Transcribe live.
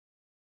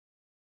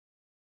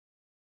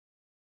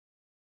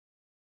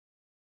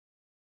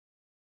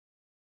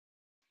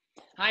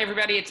Hi,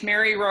 everybody. It's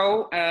Mary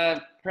Rowe,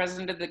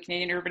 president of the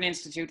Canadian Urban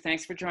Institute.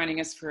 Thanks for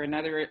joining us for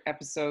another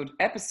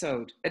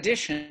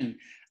edition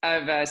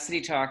of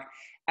City Talk.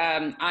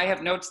 I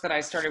have notes that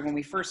I started when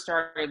we first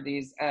started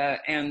these,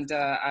 and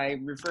I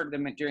referred to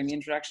them during the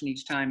introduction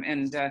each time.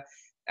 And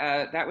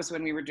that was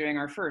when we were doing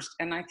our first.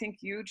 And I think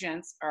you,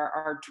 gents, are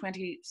our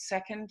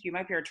 22nd, you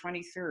might be our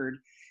 23rd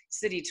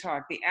City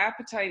Talk. The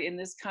appetite in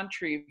this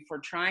country for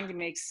trying to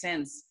make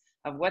sense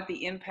of what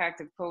the impact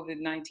of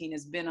COVID-19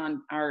 has been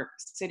on our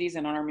cities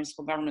and on our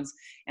municipal governments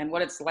and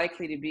what it's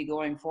likely to be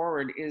going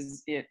forward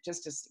is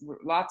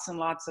lots and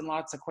lots and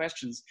lots of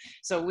questions.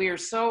 So we are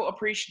so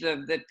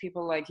appreciative that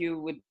people like you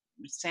would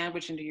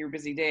sandwich into your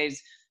busy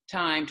days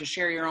time to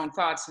share your own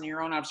thoughts and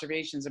your own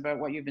observations about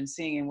what you've been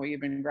seeing and what you've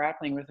been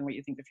grappling with and what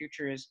you think the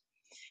future is.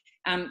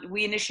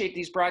 We initiate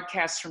these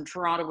broadcasts from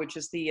Toronto, which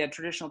is the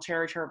traditional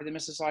territory of the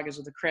Mississaugas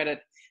of the Credit,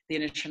 the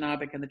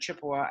Anishinaabeg and the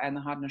Chippewa and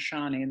the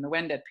Haudenosaunee and the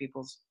Wendat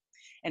peoples.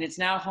 And it's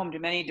now home to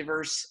many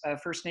diverse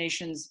First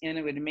Nations,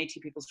 Inuit, and Métis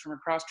peoples from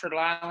across Turtle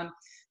Island.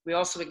 We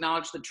also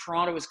acknowledge that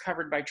Toronto is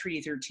covered by Treaty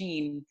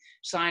 13,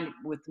 signed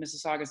with the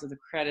Mississaugas of the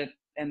Credit,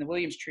 and the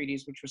Williams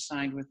Treaties, which was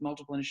signed with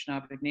multiple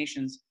Anishinaabe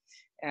nations.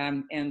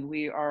 And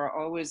we are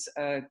always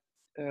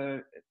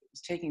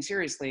taking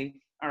seriously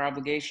our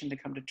obligation to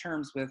come to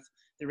terms with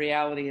the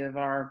reality of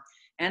our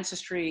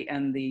ancestry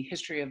and the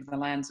history of the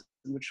lands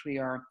in which we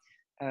are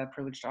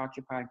privileged to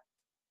occupy.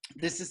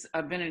 This has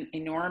been an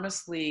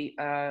enormously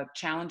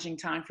challenging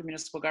time for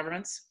municipal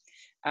governments.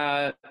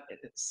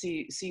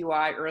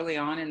 CUI early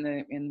on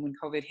when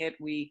COVID hit,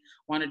 we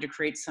wanted to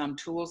create some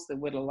tools that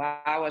would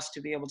allow us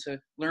to be able to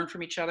learn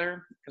from each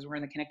other because we're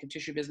in the connective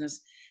tissue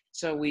business.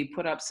 So we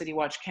put up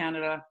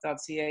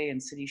citywatchcanada.ca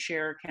and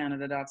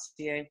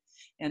citysharecanada.ca,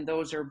 and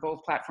those are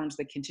both platforms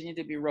that continue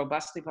to be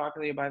robustly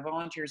populated by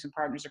volunteers and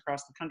partners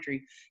across the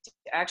country to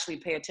actually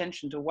pay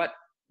attention to what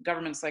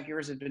governments like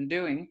yours have been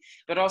doing,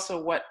 but also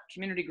what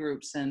community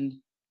groups and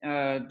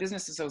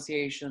business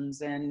associations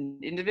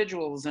and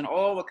individuals and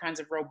all the kinds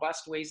of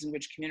robust ways in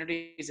which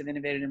communities have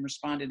innovated and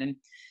responded. And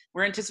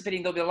we're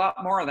anticipating there'll be a lot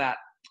more of that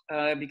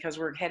because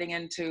we're heading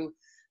into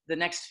the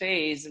next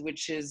phase,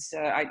 which is,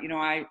 I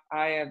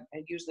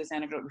had used this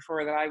anecdote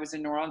before that I was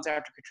in New Orleans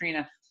after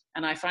Katrina,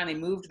 and I finally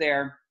moved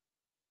there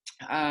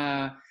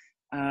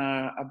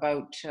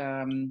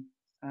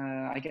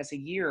I guess a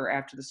year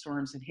after the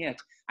storms had hit.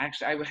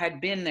 Actually, I had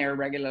been there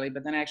regularly,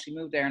 but then I actually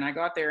moved there, and I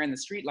got there and the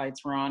street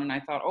lights were on, and I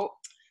thought, oh,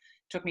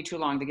 it took me too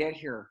long to get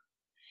here.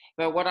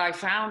 But what I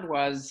found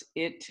was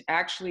it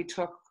actually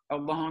took a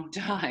long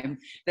time,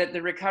 that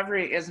the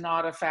recovery is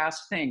not a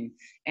fast thing.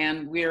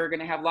 And we're going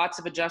to have lots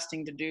of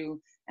adjusting to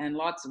do and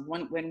lots of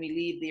when we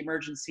leave the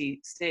emergency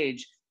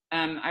stage.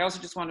 I also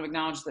just want to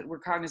acknowledge that we're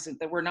cognizant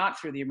that we're not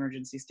through the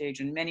emergency stage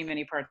in many,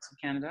 many parts of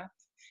Canada.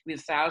 We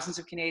have thousands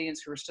of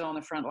Canadians who are still on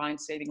the front line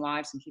saving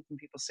lives and keeping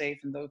people safe,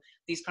 and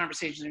these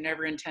conversations are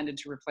never intended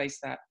to replace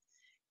that.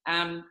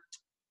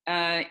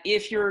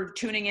 If you're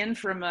tuning in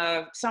from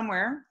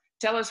somewhere,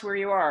 tell us where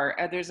you are.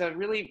 There's a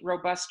really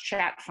robust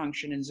chat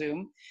function in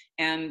Zoom,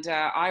 and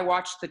I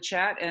watch the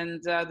chat,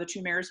 and the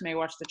two mayors may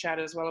watch the chat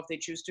as well if they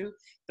choose to,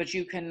 but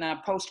you can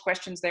post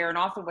questions there, and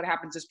often what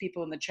happens is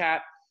people in the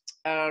chat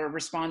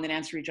respond and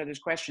answer each other's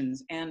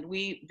questions. And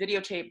we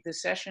videotape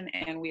this session,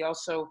 and we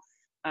also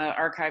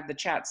archive the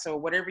chat. So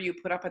whatever you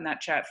put up in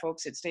that chat,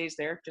 folks, it stays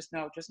there. Just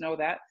know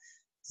that.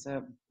 It's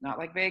not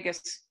like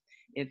Vegas.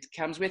 It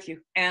comes with you.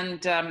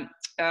 And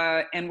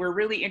we're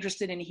really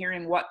interested in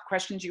hearing what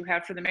questions you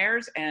have for the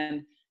mayors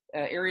and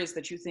areas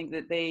that you think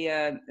that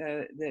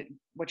that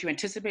what you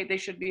anticipate they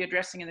should be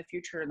addressing in the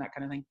future and that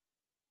kind of thing.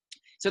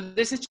 So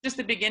this is just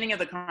the beginning of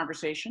the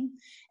conversation,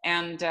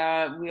 and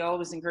we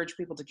always encourage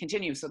people to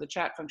continue. So the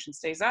chat function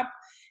stays up,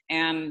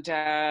 and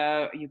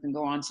you can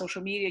go on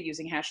social media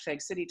using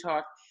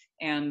 #CityTalk,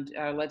 and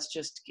let's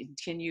just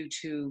continue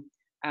to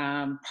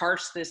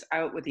parse this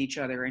out with each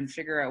other and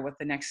figure out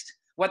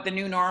what the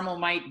new normal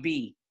might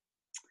be.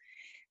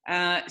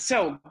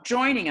 So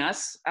joining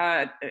us,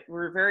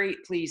 we're very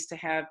pleased to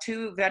have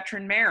two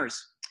veteran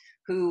mayors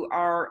who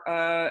are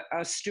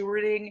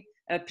stewarding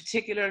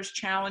particular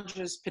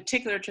challenges,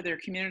 particular to their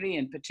community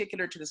and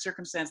particular to the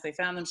circumstance they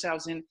found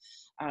themselves in,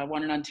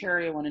 one in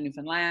Ontario, one in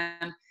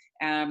Newfoundland.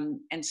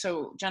 And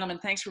so, gentlemen,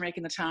 thanks for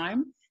making the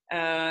time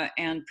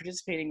and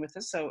participating with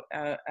us. So,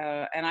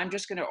 and I'm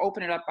just going to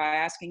open it up by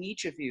asking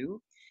each of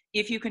you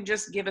if you can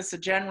just give us a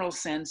general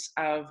sense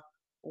of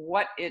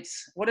what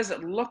does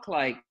it look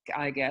like,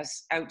 I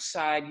guess,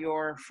 outside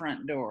your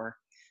front door.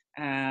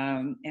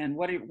 And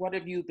what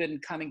have you been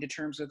coming to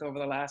terms with over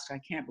the last, I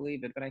can't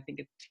believe it, but I think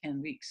it's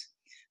 10 weeks.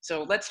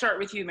 So let's start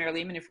with you, Mayor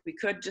Lehman. If we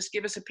could just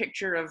give us a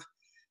picture of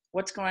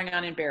what's going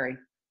on in Barrie.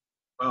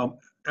 Well,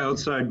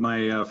 outside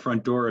my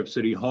front door of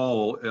City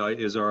Hall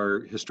is our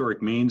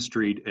historic Main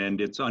Street,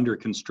 and it's under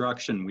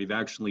construction. We've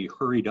actually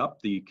hurried up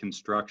the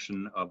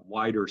construction of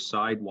wider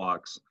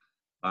sidewalks,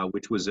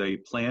 which was a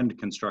planned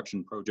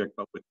construction project,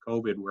 but with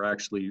COVID, we're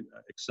actually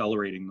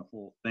accelerating the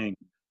whole thing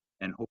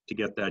and hope to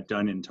get that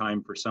done in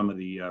time for some of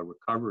the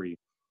recovery.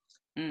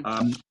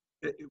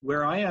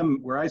 Where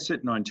I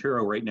sit in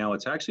Ontario right now,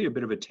 it's actually a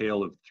bit of a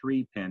tale of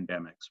three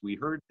pandemics. We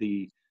heard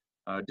the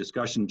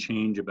discussion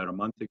change about a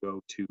month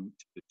ago to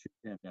the two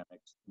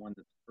pandemics, one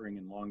that's occurring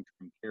in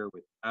long-term care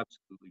with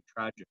absolutely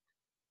tragic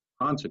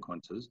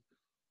consequences,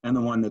 and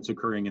the one that's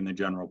occurring in the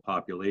general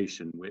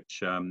population,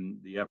 which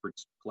the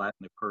efforts to flatten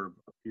the curve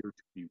appear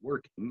to be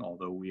working,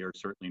 although we are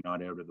certainly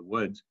not out of the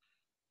woods.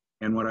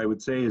 And what I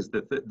would say is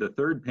that the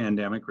third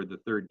pandemic, or the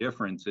third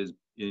difference, is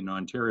in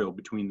Ontario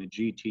between the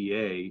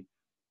GTA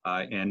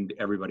and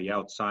everybody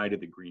outside of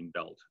the Green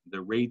Belt.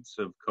 The rates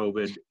of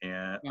COVID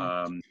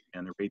and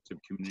the rates of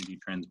community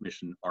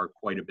transmission are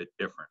quite a bit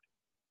different.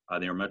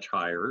 They are much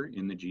higher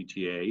in the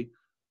GTA.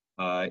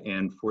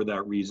 And for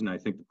that reason, I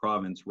think the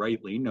province,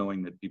 rightly,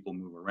 knowing that people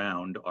move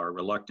around, are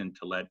reluctant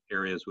to let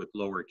areas with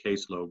lower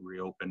caseload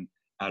reopen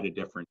at a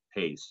different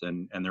pace.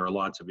 And there are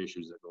lots of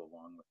issues that go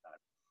along with that.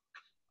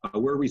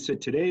 Where we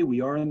sit today,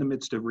 we are in the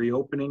midst of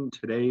reopening.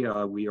 Today,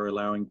 we are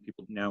allowing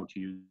people now to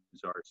use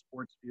our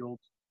sports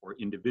fields for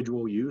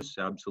individual use.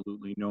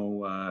 Absolutely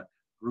no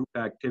group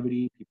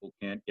activity. People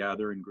can't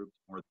gather in groups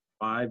more than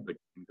 5, but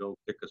you can go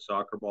kick a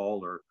soccer ball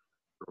or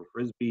throw a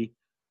frisbee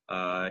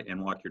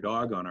and walk your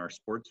dog on our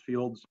sports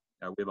fields.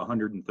 We have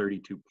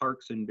 132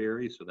 parks in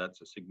Barrie, so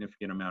that's a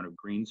significant amount of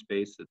green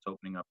space that's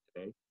opening up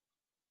today.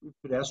 We've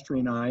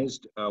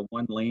pedestrianized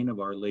one lane of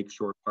our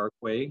Lakeshore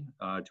Parkway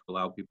to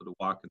allow people to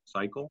walk and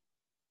cycle.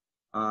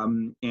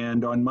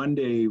 And on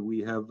Monday,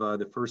 we have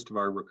the first of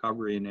our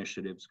recovery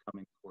initiatives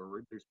coming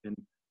forward. There's been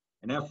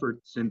an effort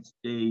since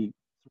day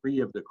 3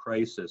 of the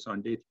crisis.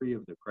 On day 3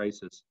 of the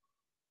crisis,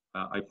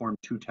 I formed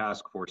 2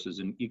 task forces,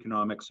 an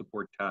economic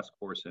support task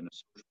force and a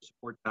social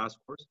support task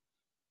force.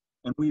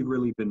 And we've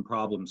really been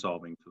problem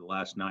solving for the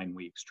last 9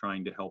 weeks,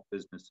 trying to help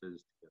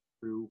businesses to get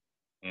through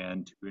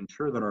and to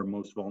ensure that our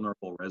most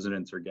vulnerable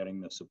residents are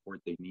getting the support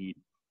they need.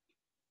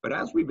 But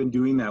as we've been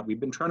doing that, we've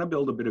been trying to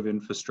build a bit of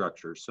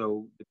infrastructure.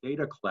 So the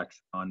data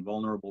collection on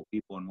vulnerable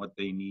people and what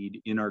they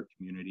need in our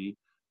community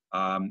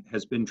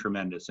has been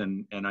tremendous.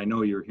 And I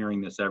know you're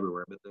hearing this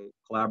everywhere, but the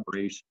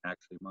collaboration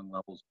actually among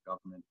levels of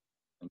government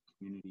and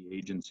community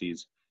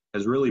agencies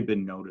has really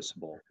been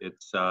noticeable.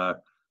 It's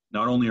not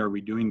only are we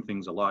doing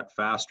things a lot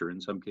faster,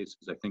 in some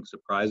cases, I think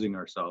surprising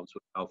ourselves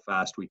with how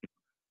fast we can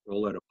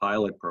roll out a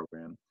pilot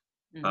program,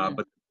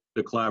 but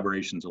the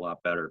collaboration's a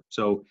lot better.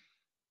 So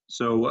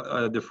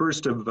the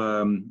first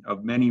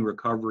of many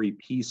recovery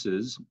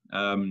pieces,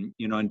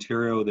 in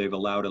Ontario, they've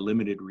allowed a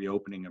limited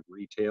reopening of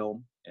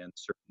retail and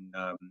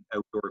certain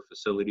outdoor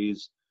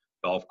facilities,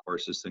 golf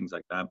courses, things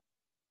like that.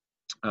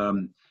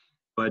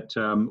 But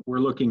we're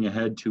looking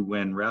ahead to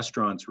when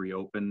restaurants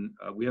reopen.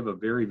 We have a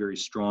very, very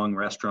strong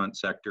restaurant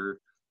sector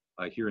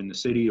here in the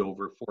city,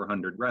 over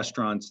 400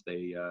 restaurants.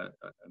 They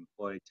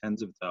employ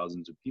tens of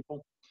thousands of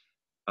people.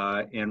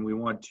 And we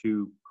want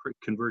to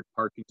convert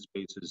parking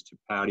spaces to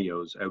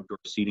patios, outdoor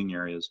seating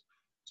areas.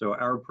 So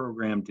our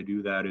program to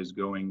do that is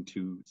going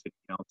to City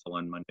Council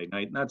on Monday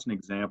night. And that's an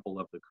example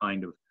of the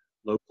kind of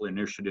local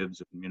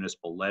initiatives and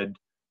municipal-led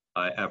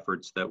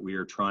efforts that we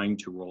are trying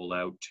to roll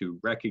out to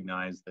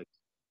recognize that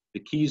the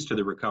keys to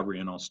the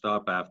recovery, and I'll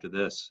stop after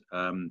this,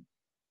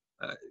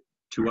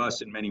 to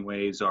us in many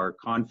ways are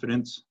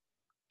confidence,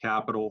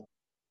 capital,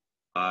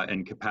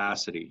 and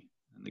capacity.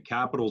 And the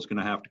capital is going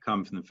to have to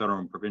come from the federal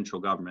and provincial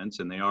governments,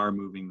 and they are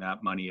moving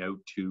that money out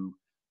to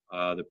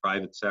the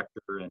private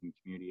sector and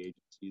community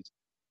agencies.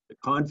 The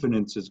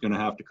confidence is going to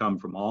have to come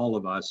from all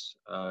of us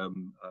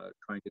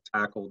trying to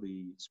tackle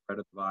the spread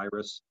of the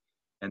virus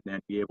and then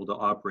be able to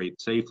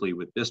operate safely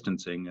with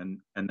distancing.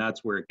 And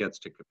that's where it gets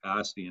to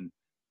capacity. And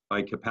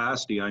by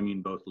capacity, I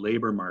mean both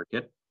labor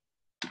market,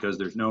 because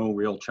there's no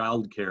real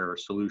childcare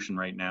solution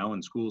right now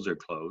and schools are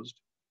closed.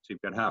 So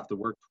you've got half the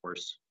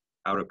workforce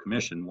out of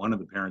commission. One of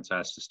the parents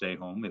has to stay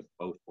home if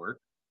both work.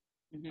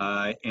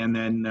 And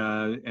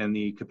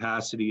the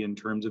capacity in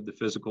terms of the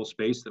physical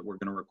space that we're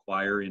going to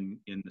require in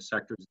the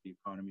sectors of the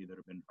economy that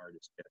have been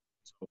hardest hit.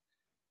 So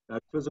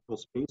that physical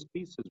space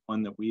piece is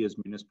one that we as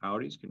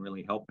municipalities can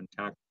really help and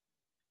tackle.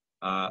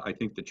 I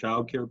think the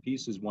childcare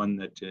piece is one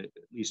that, at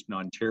least in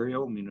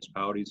Ontario,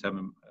 municipalities have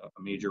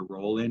a major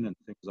role in, and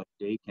things like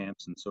day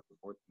camps and so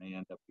forth may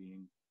end up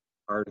being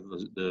part of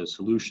the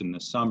solution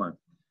this summer.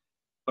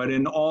 But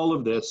in all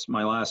of this,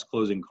 my last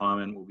closing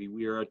comment will be,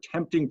 we are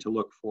attempting to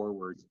look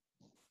forward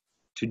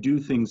to do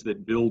things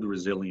that build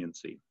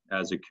resiliency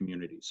as a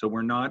community. So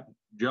we're not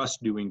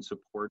just doing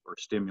support or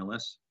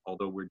stimulus,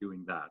 although we're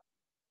doing that.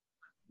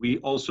 We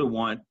also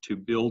want to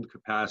build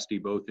capacity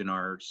both in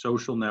our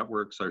social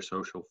networks, our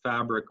social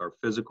fabric, our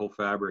physical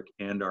fabric,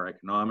 and our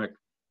economic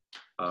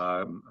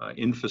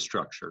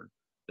infrastructure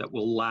that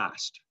will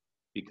last.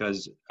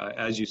 Because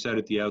as you said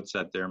at the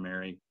outset there,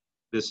 Mary,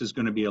 this is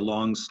going to be a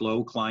long,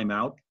 slow climb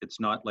out. It's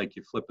not like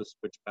you flip a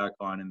switch back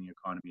on and the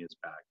economy is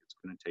back. It's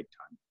going to take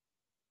time.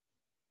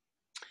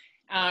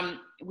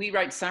 We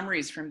write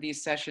summaries from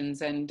these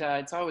sessions, and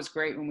it's always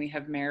great when we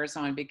have mayors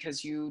on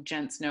because you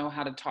gents know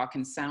how to talk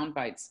in sound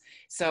bites.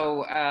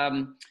 So,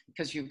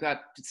 because you've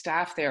got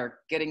staff there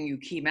getting you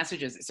key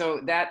messages.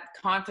 So that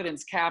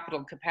confidence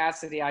capital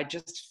capacity, I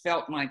just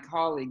felt my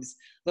colleagues'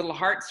 little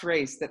hearts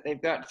race that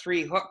they've got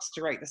 3 hooks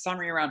to write the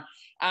summary around.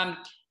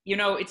 You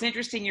know, it's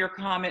interesting your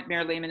comment,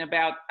 Mayor Lehman,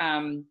 about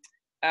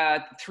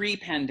 3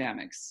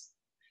 pandemics.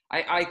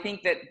 I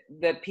think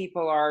that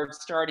people are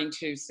starting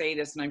to say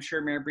this, and I'm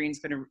sure Mayor Breen's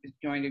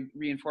going to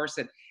reinforce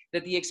it,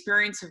 that the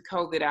experience of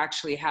COVID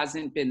actually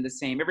hasn't been the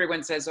same.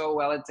 Everyone says, oh,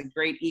 well, it's a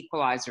great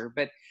equalizer,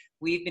 but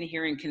we've been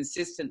hearing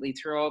consistently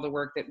through all the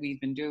work that we've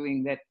been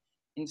doing that,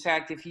 in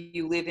fact, if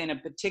you live in a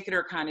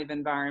particular kind of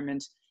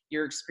environment,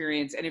 your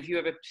experience, and if you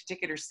have a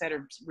particular set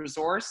of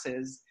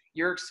resources,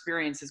 your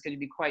experience is going to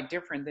be quite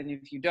different than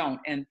if you don't.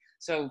 And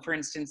so, for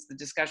instance, the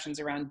discussions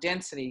around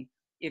density,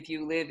 if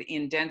you live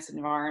in dense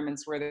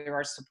environments where there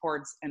are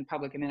supports and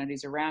public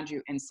amenities around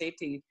you and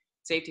safety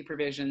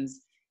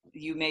provisions,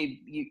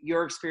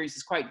 your experience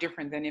is quite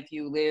different than if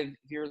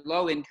you're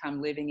low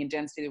income living in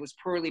density that was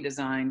poorly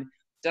designed,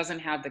 doesn't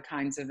have the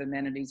kinds of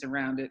amenities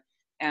around it,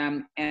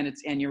 and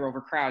you're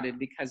overcrowded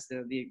because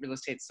the real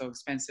estate's so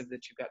expensive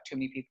that you've got too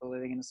many people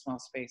living in a small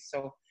space.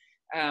 So,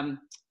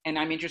 and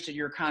I'm interested in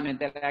your comment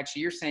that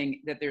actually you're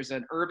saying that there's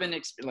an urban,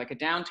 like a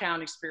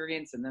downtown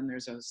experience, and then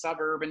there's a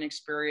suburban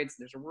experience,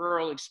 there's a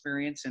rural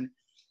experience. And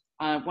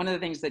one of the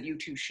things that you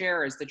two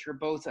share is that you're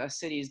both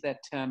cities that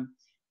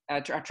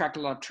attract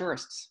a lot of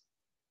tourists.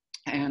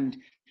 And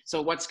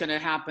so what's going to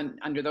happen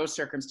under those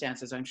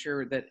circumstances? I'm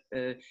sure that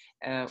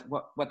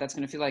what that's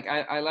going to feel like.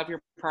 I love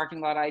your parking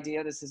lot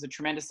idea. This is a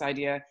tremendous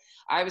idea.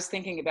 I was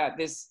thinking about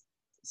this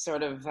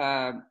sort of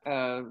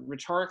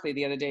rhetorically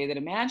the other day, that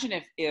imagine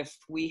if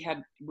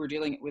we're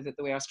dealing with it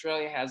the way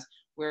Australia has,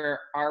 where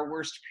our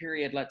worst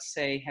period, let's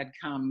say, had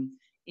come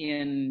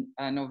in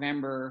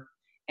November,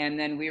 and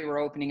then we were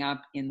opening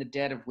up in the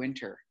dead of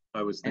winter.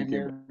 I was thinking,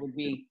 and there would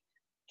be,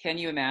 can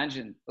you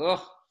imagine?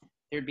 Oh,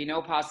 there'd be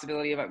no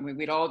possibility of it.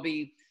 We'd all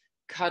be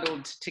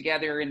cuddled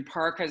together in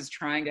parkas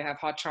trying to have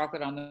hot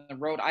chocolate on the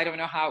road. I don't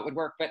know how it would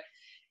work, but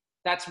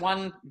that's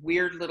one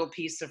weird little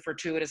piece of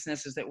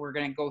fortuitousness, is that we're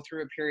going to go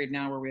through a period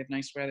now where we have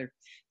nice weather.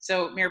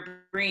 So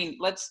Mayor Breen,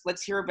 let's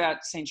hear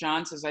about St.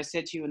 John's. As I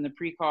said to you in the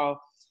pre-call,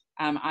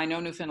 I know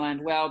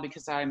Newfoundland well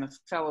because I'm a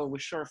fellow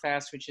with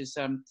Shorefast, which is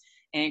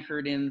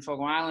anchored in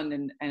Fogo Island,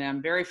 and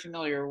I'm very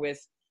familiar with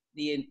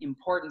the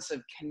importance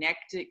of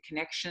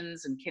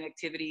connections and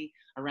connectivity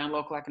around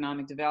local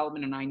economic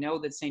development. And I know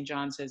that St.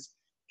 John's has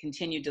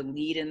continued to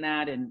lead in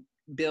that and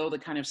build a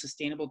kind of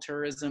sustainable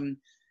tourism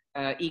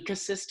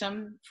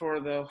ecosystem for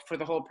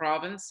the whole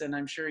province, and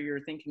I'm sure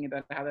you're thinking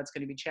about how that's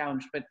going to be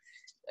challenged. But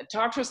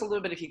talk to us a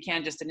little bit, if you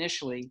can, just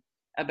initially,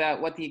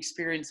 about what the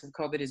experience of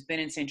COVID has been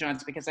in St.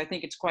 John's, because I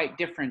think it's quite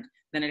different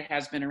than it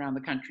has been around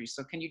the country.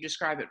 So can you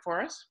describe it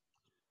for us?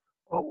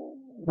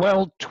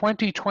 Well,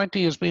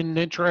 2020 has been an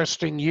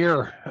interesting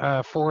year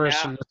for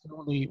us, and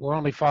we're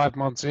only 5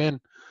 months in.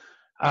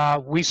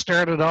 We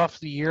started off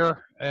the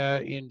year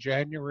in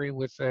January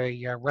with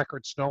a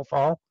record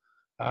snowfall,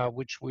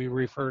 which we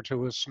refer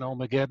to as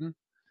Snowmageddon.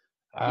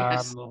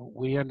 Yes.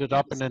 We ended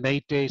up in an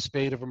 8-day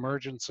state of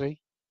emergency.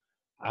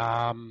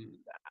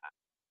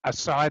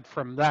 Aside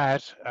from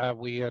that,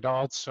 we had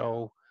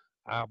also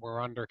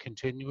were under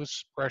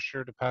continuous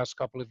pressure the past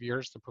couple of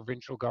years, the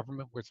provincial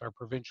government with our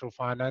provincial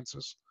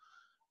finances,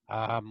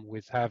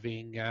 with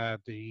having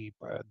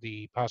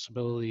the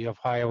possibility of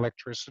high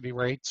electricity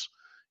rates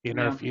in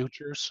our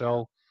future.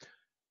 So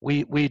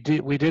we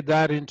did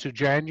that into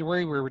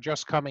January. We were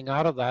just coming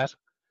out of that.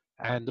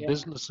 And the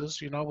businesses,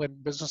 you know, when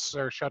businesses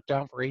are shut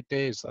down for 8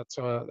 days, that's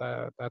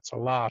a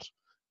lot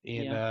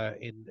at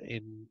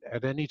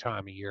any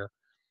time of year.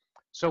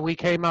 So we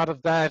came out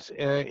of that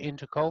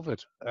into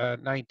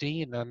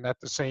COVID-19, and at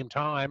the same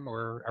time,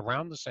 or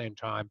around the same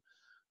time,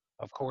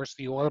 of course,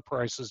 the oil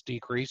prices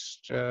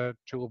decreased to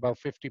about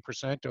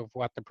 50% of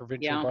what the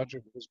provincial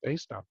budget was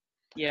based on.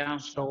 Yeah.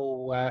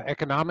 So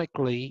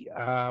economically,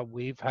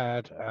 we've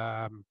had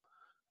a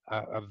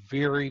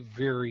very,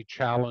 very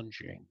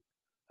challenging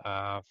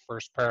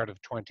first part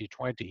of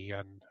 2020,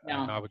 and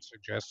I would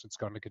suggest it's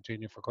going to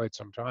continue for quite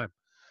some time.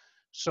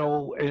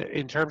 So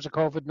in terms of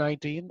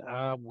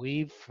COVID-19,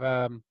 we've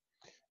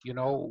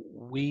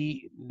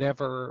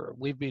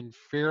been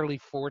fairly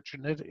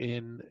fortunate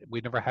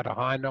we never had a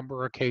high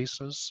number of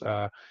cases,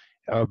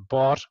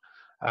 but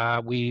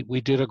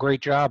we did a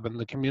great job, and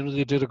the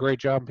community did a great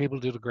job, and people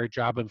did a great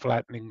job in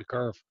flattening the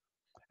curve.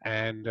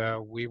 And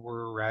we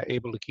were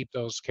able to keep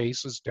those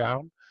cases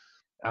down.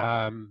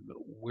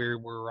 We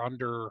were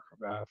under,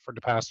 for the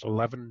past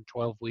 11,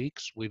 12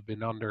 weeks, we've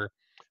been under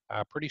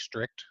pretty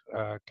strict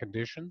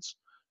conditions.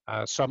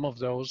 Some of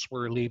those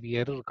were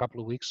alleviated a couple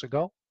of weeks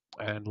ago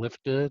and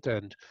lifted,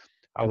 and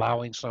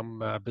allowing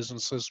some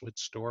businesses with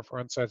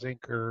storefronts, I think,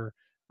 are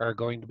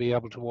going to be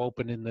able to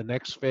open in the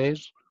next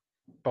phase.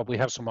 But we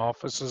have some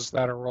offices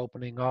that are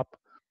opening up.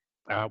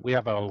 We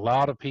have a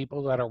lot of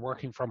people that are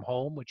working from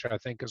home, which I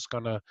think is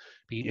going to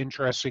be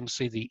interesting to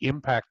see the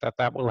impact that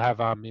that will have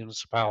on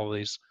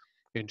municipalities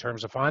in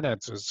terms of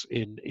finances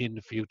in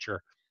the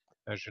future.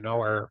 As you know,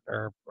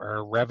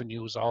 our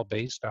revenue is all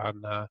based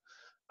on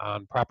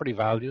property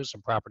values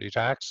and property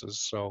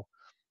taxes. So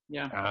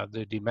Yeah.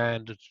 the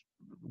demand,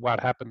 what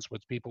happens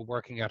with people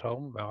working at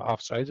home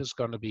offsite is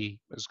going to be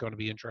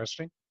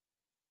interesting.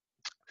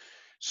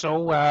 So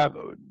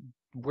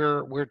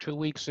we're 2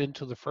 weeks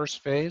into the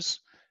first phase,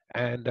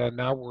 and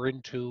now we're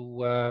into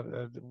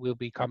we'll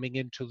be coming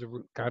into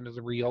the kind of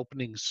the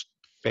reopening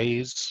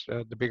phase,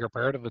 the bigger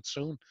part of it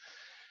soon.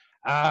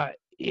 Uh,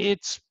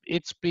 it's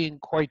been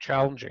quite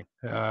challenging.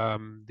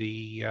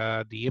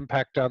 The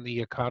impact on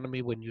the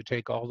economy when you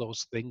take all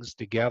those things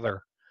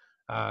together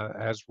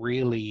has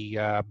really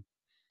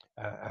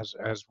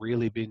has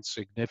really been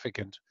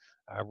significant.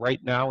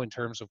 Right now, in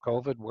terms of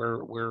COVID,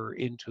 we're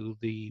into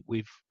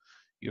we've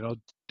you know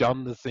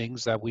done the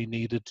things that we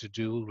needed to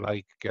do,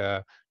 like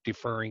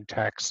deferring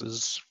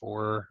taxes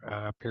for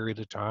a period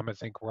of time. I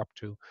think we're up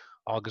to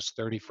August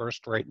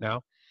 31st right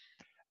now.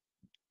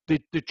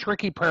 The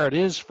tricky part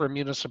is for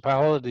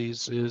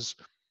municipalities is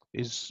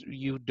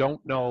you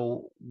don't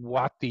know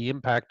what the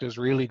impact is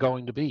really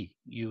going to be.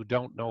 You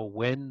don't know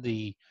when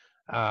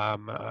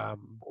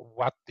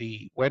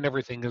when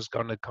everything is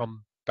going to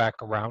come back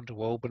around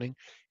to opening.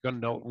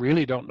 You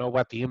really don't know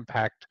what the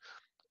impact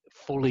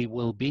fully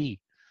will be,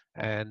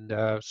 and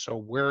so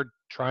we're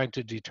trying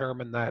to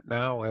determine that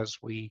now as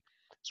we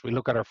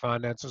look at our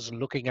finances and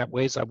looking at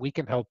ways that we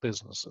can help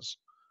businesses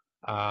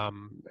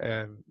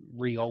and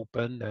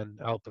reopen and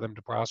help them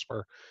to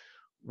prosper.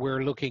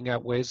 We're looking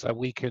at ways that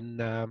we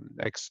can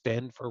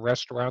extend for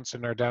restaurants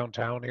in our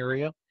downtown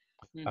area,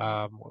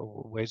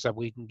 ways that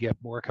we can get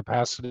more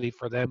capacity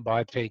for them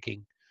by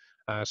taking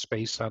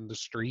space on the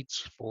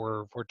streets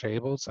for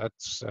tables.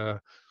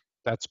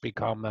 That's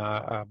become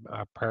a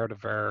part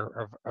of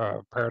our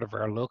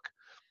look.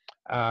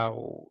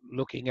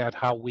 Looking at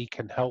how we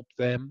can help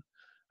them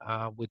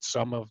with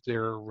some of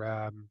their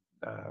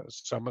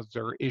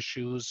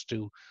issues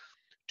to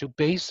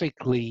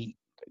basically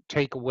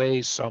take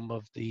away some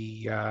of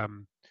the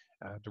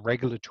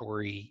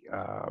regulatory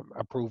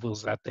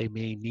approvals that they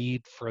may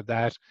need for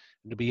that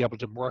and to be able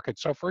to work it.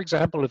 So, for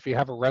example, if you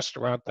have a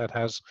restaurant that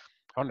has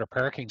 100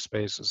 parking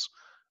spaces,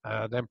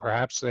 then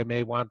perhaps they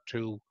may want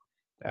to,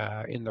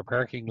 in the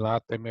parking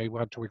lot, they may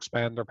want to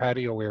expand their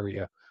patio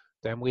area.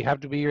 Then we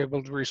have to be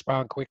able to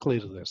respond quickly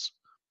to this,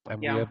 and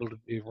be Yeah. able to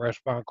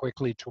respond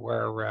quickly to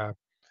our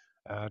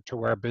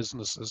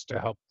businesses to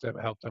help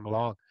them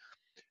along.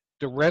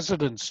 The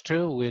residents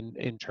too,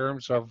 in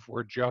terms of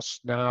we're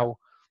just now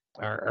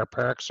our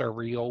parks are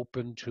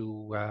reopened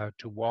to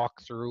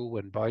walk through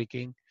and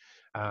biking.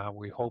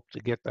 We hope to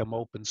get them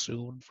open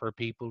soon for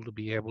people to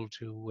be able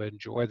to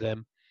enjoy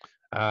them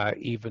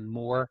even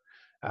more.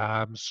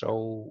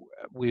 So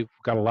we've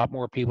got a lot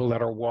more people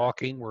that are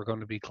walking. We're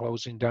going to be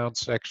closing down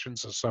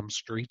sections of some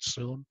streets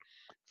soon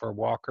for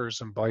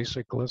walkers and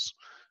bicyclists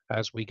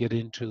as we get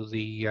into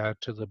the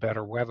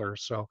better weather.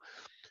 So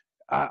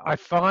I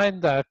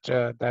find that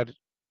that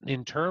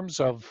in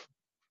terms of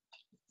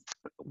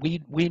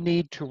we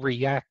need to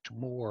react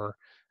more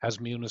as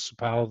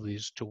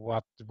municipalities to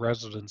what the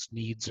residents'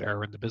 needs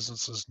are and the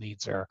businesses'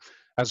 needs are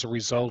as a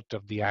result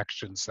of the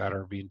actions that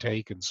are being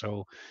taken.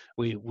 So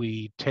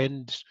we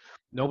tend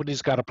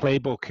nobody's got a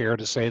playbook here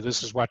to say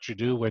this is what you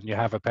do when you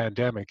have a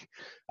pandemic,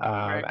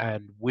 Right.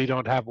 and we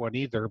don't have one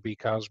either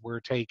because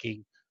we're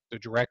taking the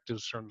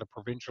directives from the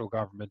provincial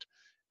government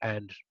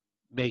and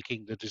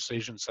making the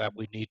decisions that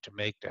we need to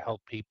make to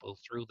help people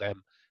through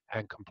them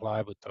and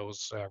comply with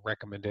those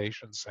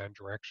recommendations and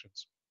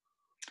directions.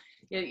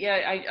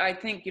 I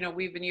think,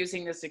 we've been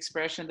using this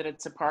expression that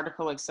it's a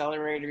particle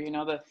accelerator,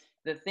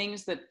 the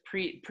things that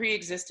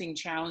pre-existing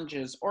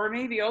challenges, or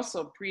maybe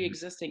also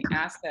pre-existing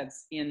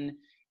assets in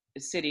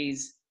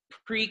cities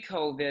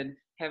pre-COVID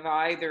have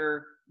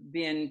either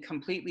been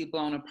completely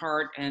blown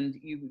apart, and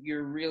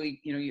you're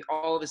really,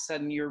 all of a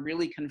sudden you're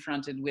really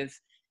confronted with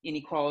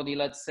inequality,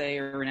 let's say,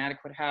 or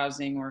inadequate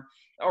housing,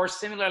 or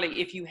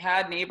similarly, if you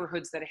had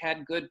neighborhoods that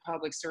had good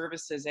public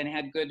services and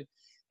had good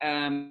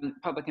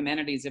public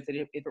amenities, if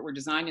it were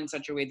designed in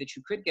such a way that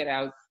you could get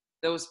out,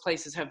 those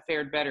places have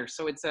fared better.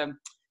 So it's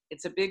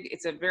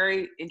a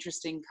very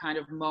interesting kind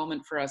of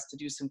moment for us to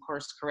do some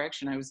course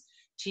correction. I was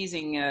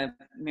teasing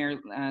Mayor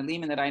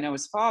Lehman that I know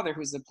his father,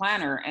 who's a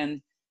planner,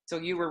 and so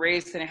you were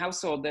raised in a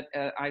household that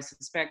I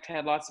suspect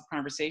had lots of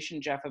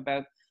conversation, Jeff,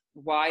 about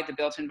why the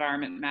built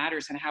environment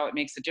matters and how it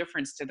makes a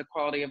difference to the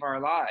quality of our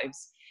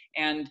lives.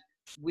 And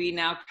we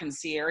now can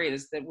see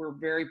areas that were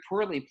very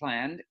poorly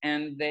planned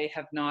and they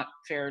have not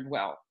fared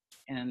well,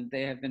 and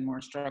they have been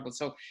more struggled.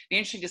 So it'd be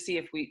interesting to see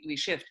if we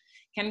shift.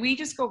 Can we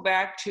just go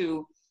back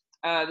to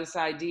this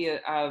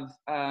idea of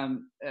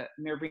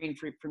Mayor Breen,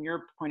 from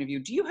your point of view,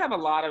 do you have a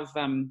lot of,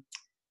 and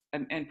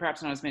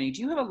perhaps not as many,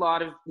 do you have a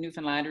lot of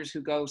Newfoundlanders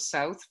who go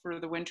south for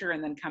the winter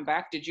and then come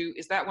back?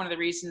 Is that one of the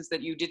reasons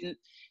that you didn't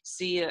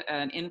see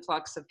an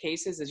influx of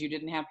cases, as you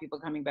didn't have people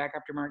coming back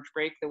after March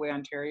break the way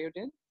Ontario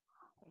did?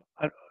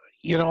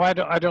 You know, I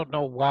don't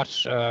know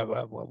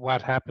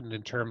what happened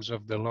in terms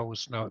of the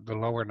lowest no, the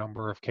lower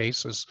number of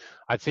cases.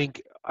 I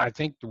think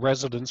the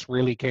residents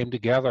really came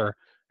together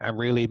and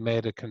really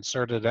made a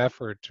concerted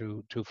effort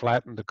to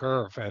flatten the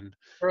curve and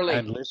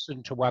Early.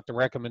 listen to what the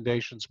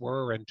recommendations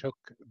were and took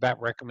that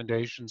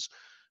recommendations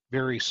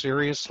very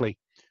seriously.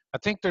 I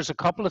think there's a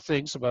couple of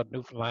things about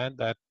Newfoundland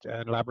that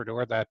and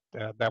Labrador that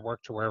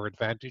work to our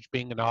advantage.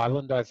 Being an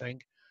island, I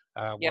think,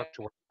 Yeah. work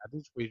to our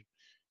advantage.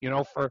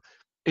 For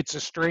it's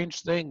a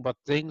strange thing, but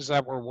things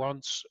that were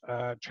once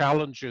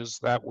challenges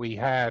that we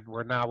had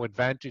were now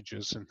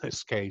advantages in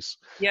this case,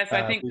 Yes,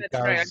 I think that's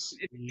right. because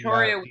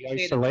Victoria would the say the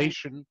same.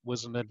 isolation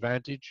was an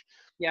advantage,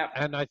 Yeah.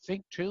 and I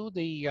think too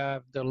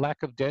the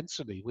lack of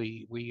density.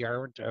 We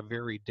aren't a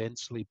very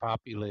densely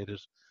populated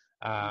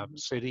Mhm.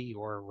 city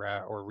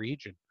or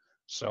region,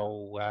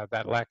 so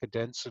that lack of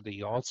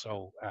density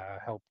also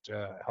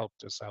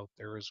helped us out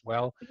there as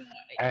well. You know,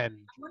 And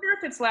I wonder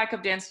if it's lack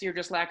of density or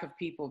just lack of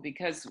people,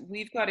 because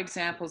we've got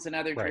examples in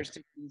other right,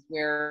 jurisdictions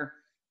where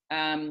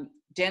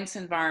dense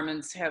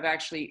environments have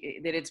actually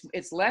that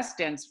it's less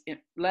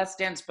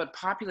dense but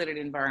populated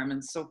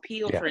environments. So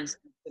Peel, yeah. for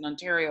instance, in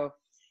Ontario,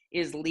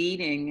 is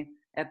leading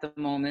at the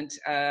moment.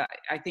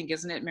 I think,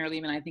 isn't it, Mayor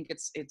Lehman? I think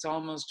it's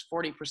almost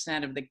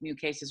 40% of the new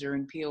cases are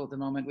in Peel at the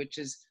moment, which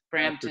is After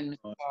Brampton,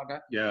 Toronto. Mississauga.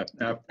 Yeah,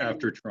 And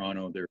after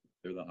Toronto, they're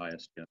the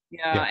highest. Yeah.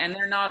 yeah, Yeah. and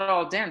they're not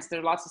all dense. There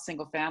are lots of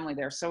single family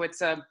there. So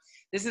it's a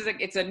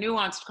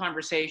nuanced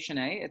conversation,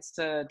 eh? It's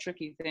a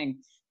tricky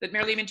thing. But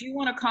Mary Lehman, do you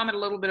want to comment a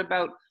little bit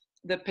about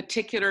the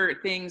particular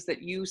things that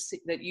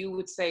that you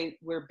would say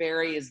where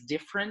Barrie is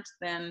different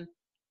than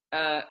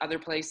other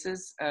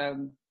places?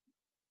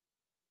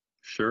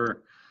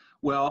 Sure.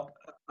 Well,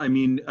 I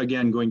mean,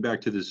 again, going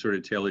back to this sort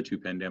of tale of two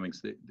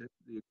pandemics, the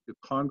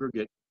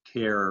congregate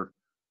care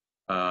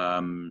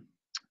um,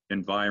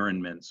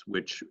 environments,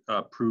 which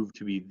proved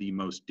to be the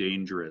most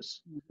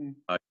dangerous Mhm.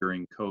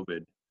 during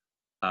COVID.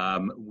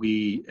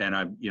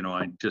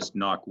 I just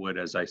knock wood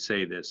as I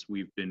say this,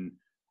 we've been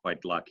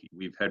quite lucky.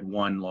 We've had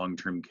one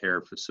long-term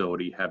care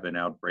facility have an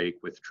outbreak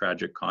with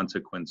tragic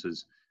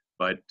consequences,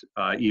 but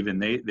even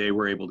they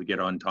were able to get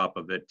on top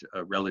of it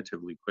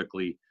relatively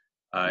quickly,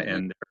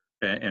 Mhm.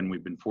 and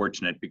we've been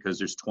fortunate because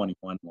there's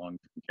 21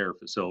 long-term care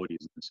facilities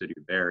in the city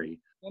of Barrie.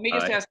 Let me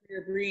just Uh, ask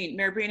Mayor Breen.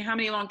 Mayor Breen, how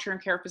many long-term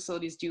care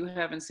facilities do you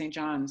have in St.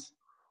 John's?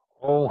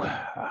 Oh,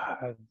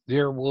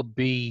 there will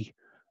be.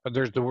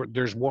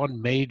 There's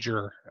one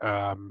major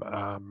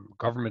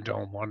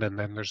government-owned one, and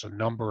then there's a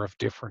number of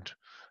different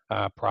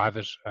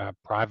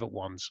private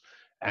ones,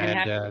 And and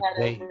have you had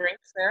they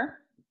outbreaks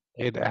there?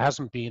 it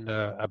hasn't been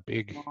a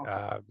big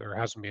No. there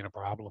hasn't been a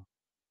problem.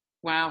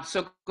 Wow.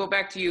 So go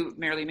back to you,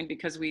 Mary Lehman,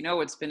 because we know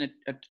it's been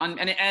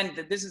and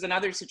this is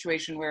another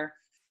situation where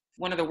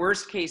one of the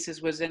worst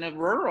cases was in a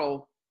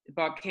rural,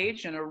 Bob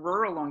Cage, in a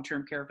rural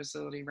long-term care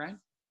facility, right?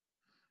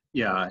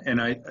 yeah, and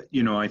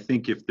I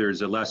think if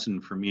there's a lesson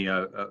for me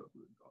out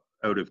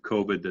of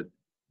COVID that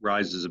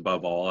rises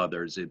above all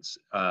others, it's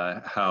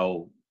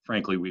how,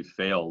 frankly, we've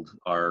failed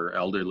our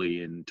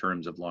elderly in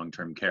terms of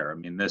long-term care. I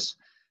mean, this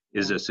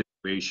is Yeah. a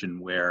situation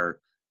where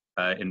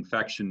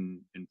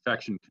infection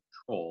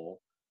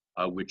control,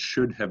 which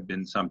should have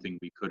been something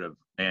we could have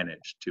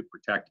managed to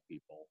protect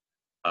people,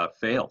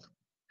 failed.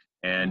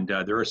 Yeah. And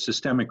there are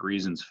systemic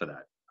reasons for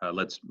that.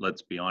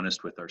 Let's be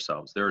honest with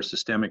ourselves. There are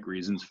systemic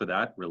reasons for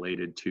that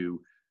related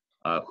to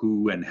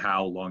who and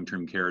how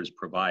long-term care is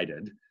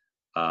provided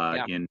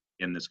Yeah.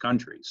 in this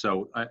country.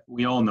 So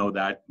we all know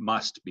that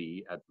must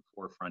be at the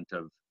forefront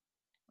of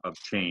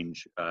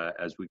change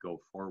as we go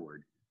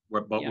forward.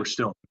 But Yeah. we're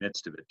still in the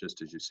midst of it,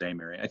 just as you say,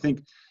 Mary. I think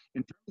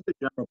in terms of the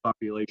general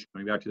population,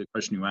 going back to the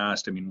question you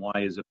asked, I mean, why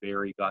has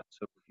Barrie got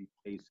so few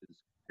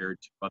cases compared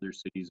to other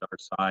cities our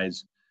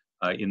size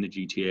in the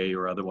GTA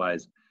or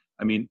otherwise?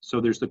 I mean,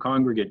 so there's the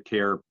congregate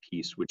care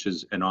piece, which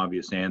is an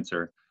obvious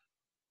answer.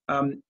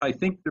 I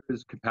think there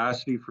is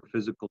capacity for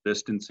physical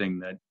distancing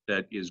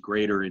that is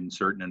greater in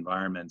certain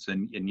environments,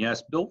 and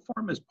yes, built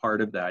form is part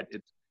of that.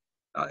 It's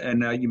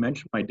and you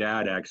mentioned my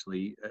dad.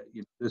 Actually,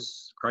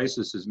 this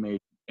crisis has made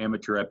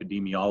amateur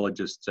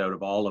epidemiologists out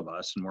of all of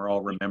us, and we're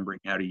all remembering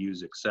how to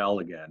use Excel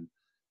again.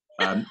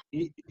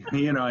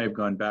 He and I have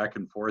gone back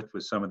and forth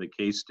with some of the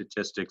case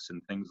statistics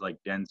and things like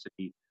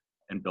density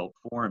and built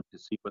form to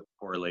see what the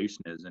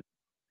correlation is,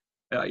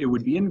 and it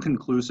would be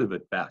inconclusive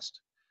at best.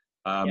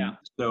 Yeah.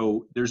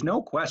 So there's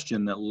no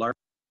question that large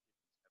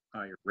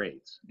higher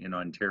rates in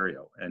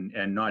Ontario, and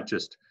not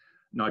just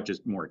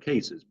more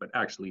cases, but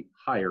actually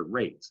higher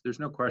rates. There's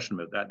no question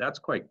about that. That's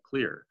quite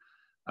clear.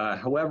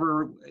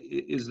 However,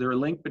 is there a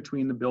link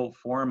between the built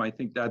form? I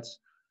think that's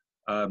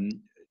um,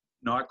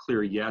 not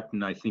clear yet,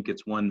 and I think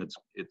it's one that's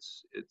it's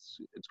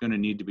going to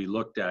need to be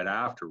looked at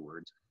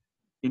afterwards.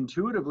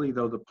 Intuitively,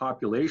 though, the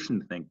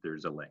population think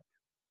there's a link.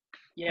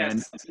 And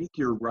Yes. I think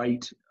you're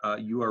right.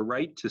 You are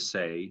right to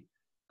say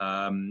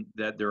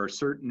that there are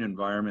certain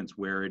environments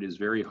where it is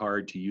very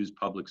hard to use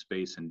public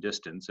space and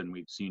distance. And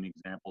we've seen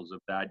examples of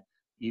that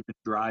even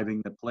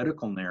driving the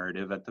political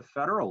narrative at the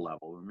federal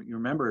level. You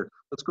remember,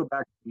 let's go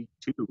back to week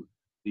 2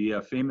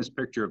 the famous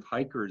picture of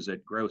hikers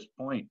at Grouse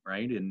Point,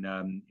 right,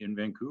 in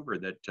Vancouver,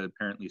 that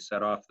apparently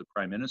set off the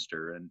Prime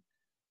Minister.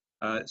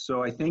 And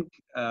so I think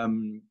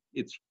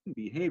it's human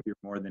behavior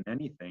more than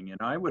anything. And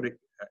I would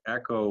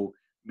echo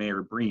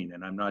Mayor Breen,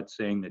 and I'm not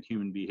saying that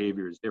human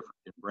behavior is different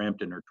in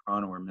Brampton or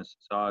Toronto or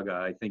Mississauga.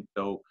 I think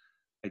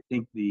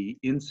the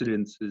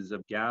incidences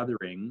of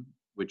gathering,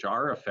 which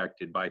are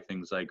affected by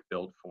things like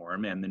built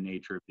form and the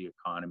nature of the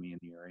economy in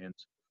the area and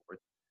so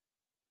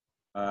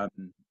forth,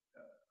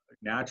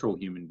 natural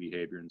human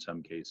behavior in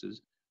some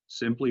cases,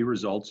 simply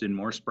results in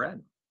more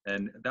spread.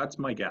 And that's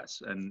my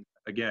guess. And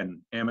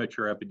again,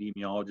 amateur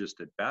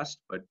epidemiologist at best,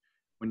 but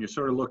when you're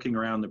sort of looking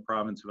around the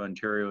province of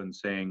Ontario and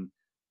saying,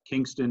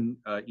 Kingston,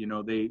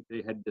 they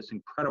had this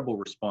incredible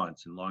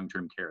response in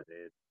long-term care.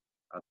 They had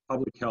a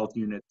public health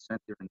unit sent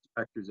their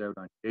inspectors out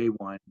on day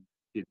one,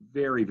 did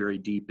very, very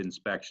deep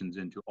inspections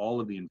into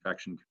all of the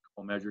infection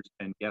control measures,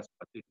 and guess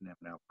what? They didn't have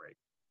an outbreak.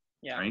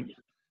 Yeah. Right.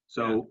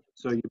 So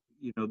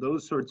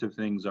those sorts of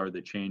things are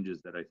the changes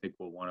that I think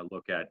we'll want to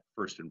look at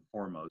first and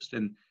foremost.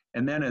 And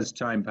then as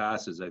time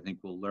passes, I think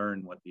we'll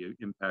learn what the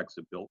impacts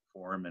of built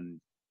form and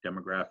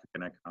demographic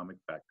and economic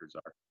factors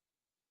are.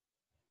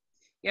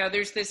 Yeah,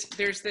 there's this,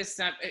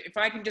 if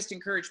I can just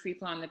encourage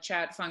people on the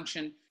chat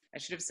function, I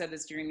should have said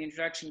this during the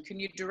introduction, can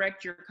you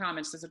direct your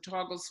comments? There's a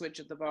toggle switch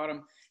at the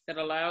bottom that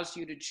allows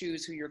you to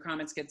choose who your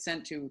comments get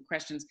sent to,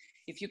 questions.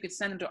 If you could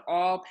send them to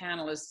all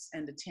panelists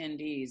and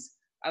attendees.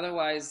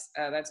 Otherwise,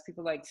 that's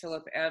people like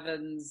Philip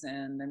Evans,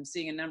 and I'm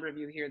seeing a number of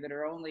you here that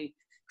are only,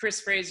 Chris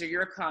Fraser,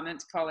 your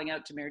comment calling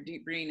out to Mayor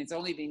Breen, it's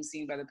only being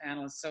seen by the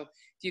panelists. So if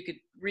you could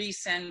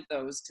resend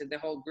those to the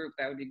whole group,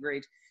 that would be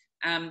great.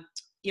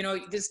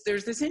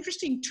 There's this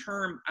interesting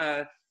term,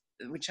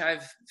 which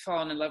I've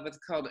fallen in love with,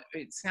 called,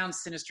 it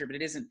sounds sinister, but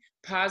it isn't,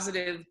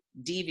 positive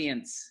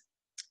deviance.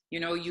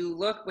 You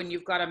look when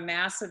you've got a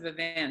massive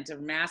event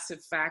of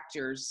massive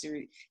factors,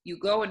 you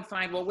go and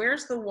find, well,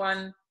 where's the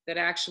one that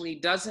actually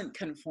doesn't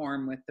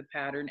conform with the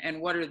pattern,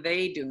 and what are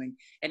they doing?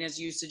 And as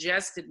you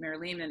suggested, Mayor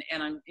Lehman,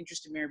 and I'm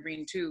interested in Mayor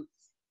Breen too,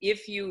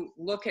 if you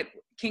look at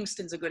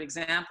Kingston's a good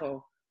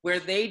example,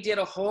 where they did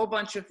a whole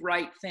bunch of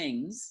right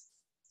things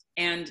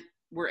and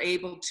were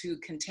able to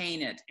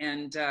contain it.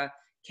 And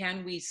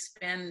can we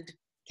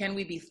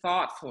be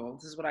thoughtful?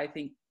 This is what I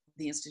think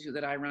the institute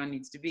that I run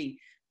needs to be,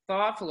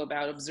 thoughtful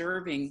about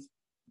observing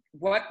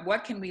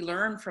what can we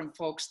learn from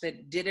folks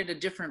that did it a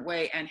different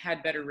way and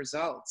had better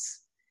results.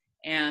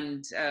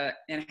 And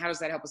how does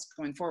that help us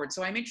going forward?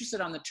 So I'm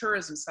interested on the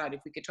tourism side,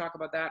 if we could talk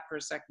about that for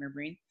a second, Mayor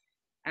Breen.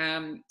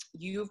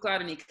 You've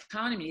got an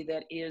economy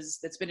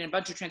that's been in a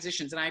bunch of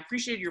transitions, and I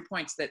appreciated your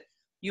points that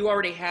you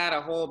already had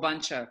a whole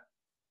bunch of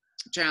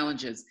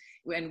challenges,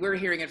 and we're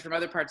hearing it from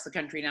other parts of the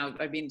country now.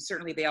 I mean,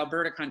 certainly the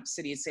Alberta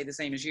cities say the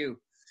same as you,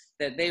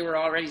 that they were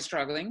already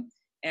struggling,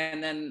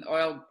 and then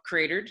oil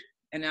cratered,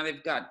 and now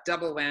they've got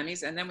double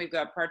whammies. And then we've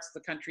got parts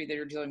of the country that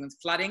are dealing with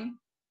flooding.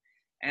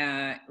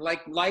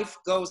 Like life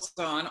goes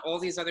on, all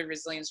these other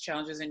resilience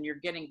challenges, and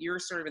you're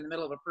sort of in the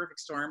middle of a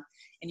perfect storm,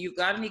 and you've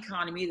got an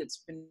economy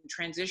that's been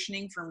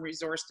transitioning from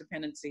resource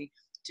dependency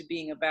to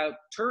being about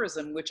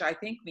tourism, which I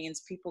think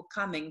means people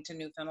coming to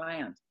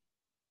Newfoundland.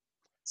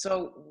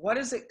 So what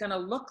is it going to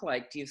look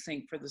like, do you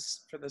think, for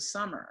the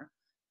summer,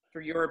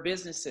 for your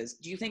businesses?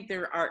 Do you think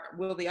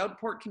will the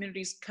outport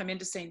communities come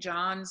into St.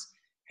 John's?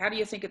 How do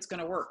you think it's going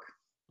to work?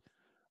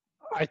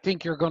 I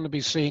think you're going to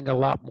be seeing a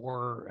lot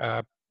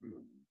more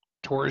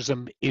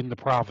tourism in the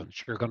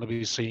province. You're going to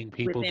be seeing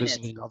people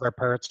visiting other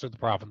parts of the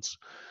province.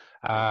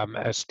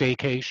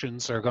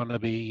 Staycations are going to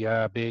be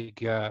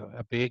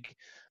big.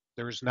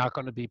 There's not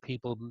going to be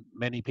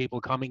many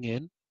people coming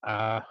in,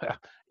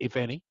 if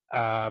any.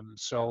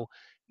 So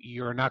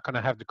you're not going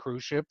to have the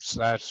cruise ships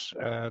that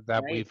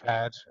right. We've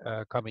had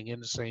coming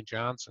into St.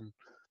 John's and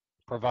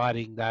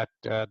providing that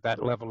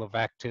level of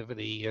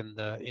activity in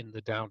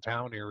the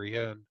downtown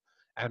area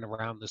and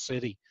around the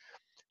city.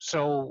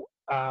 So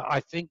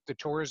I think the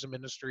tourism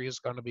industry is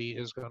going to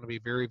be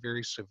very,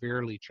 very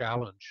severely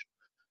challenged.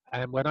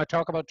 And when I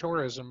talk about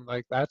tourism,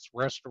 like, that's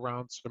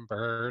restaurants and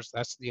bars,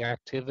 that's the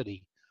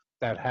activity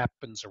that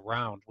happens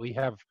around. We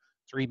have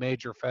 3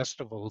 major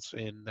festivals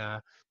in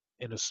a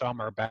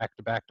summer back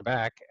to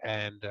back,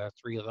 and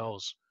 3 of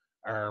those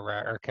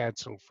are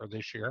canceled for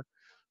this year.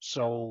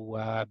 So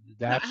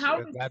how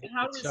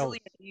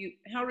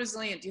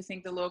resilient do you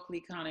think the local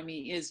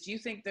economy is? Do you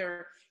think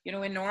they're,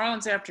 in New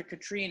Orleans after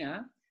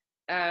Katrina,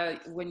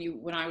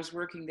 when I was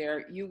working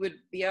there, you would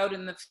be out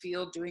in the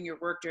field doing your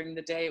work during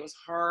the day. It was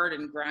hard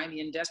and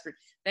grimy and desperate.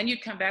 Then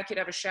you'd come back, you'd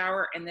have a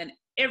shower, and then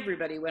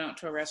everybody went out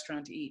to a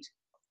restaurant to eat.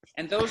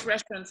 And those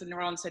restaurants in New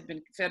Orleans had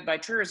been fed by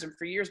tourism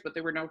for years, but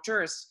there were no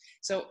tourists.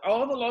 So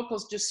all the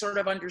locals just sort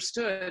of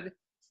understood,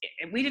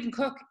 we didn't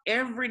cook.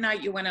 Every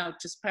night you went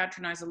out, just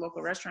patronize a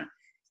local restaurant.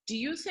 Do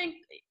you think,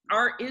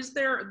 is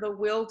there the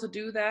will to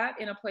do that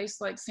in a place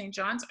like St.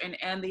 John's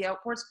and the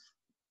outports?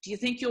 Do you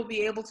think you'll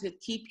be able to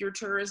keep your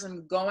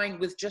tourism going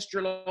with just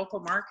your local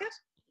market?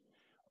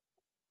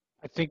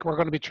 I think we're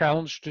going to be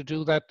challenged to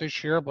do that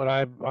this year, but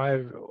I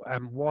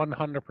am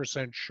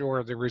 100% sure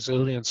of the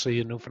resiliency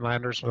in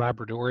Newfoundlanders and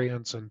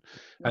Labradorians and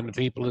the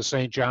people of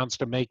St. John's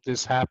to make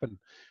this happen.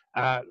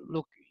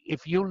 Look,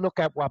 if you look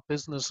at what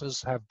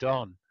businesses have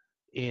done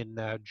in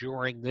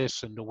during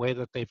this and the way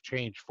that they've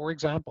changed, for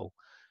example,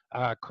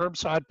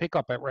 curbside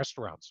pickup at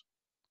restaurants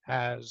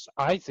has,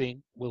 I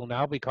think, will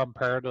now become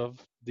part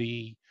of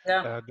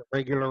Yeah. the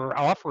regular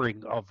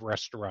offering of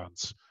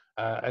restaurants,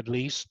 at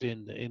least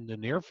in the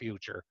near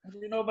future, I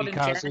don't know about in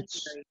because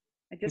it's January.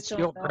 I just it's don't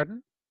still know.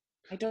 pardon?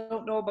 I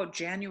don't know about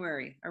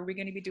January. Are we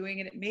going to be doing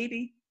it?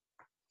 Maybe.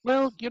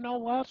 Well, you know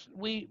what?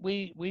 We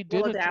We'll did it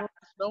during adapt.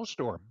 the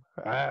snowstorm.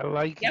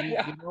 Like Yeah.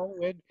 Yeah. you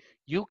know,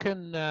 you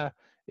can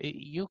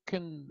you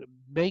can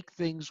make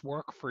things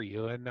work for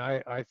you, and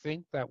I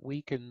think that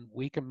we can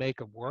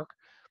make it work.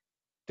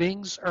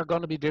 Things are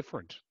going to be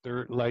different.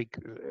 They're like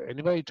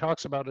anybody who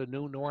talks about a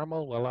new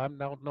normal. Well, I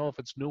don't know if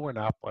it's new or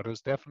not, but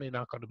it's definitely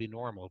not going to be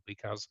normal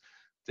because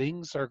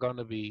things are going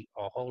to be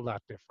a whole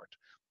lot different.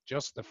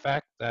 Just the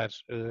fact that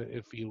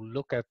if you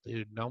look at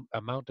the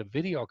amount of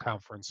video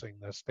conferencing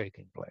that's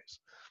taking place,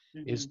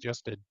 is Hmm.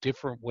 just a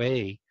different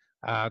way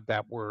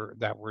that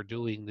we're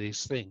doing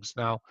these things.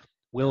 Now,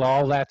 will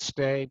all that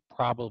stay?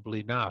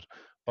 Probably not.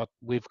 But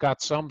we've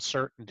got some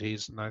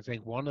certainties, and I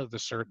think one of the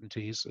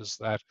certainties is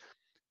that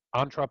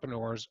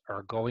entrepreneurs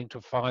are going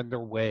to find their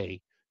way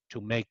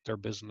to make their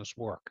business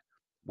work.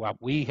 What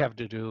we have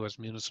to do as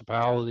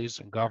municipalities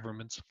and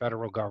governments,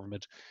 federal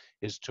government,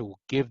 is to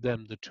give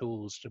them the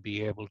tools to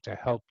be able to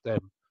help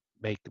them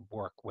make it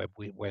work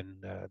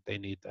when they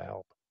need the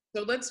help.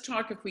 So let's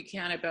talk, if we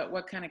can, about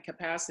what kind of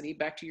capacity,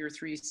 back to your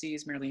three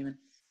C's, Mayor Lehman.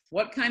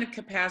 What kind of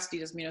capacity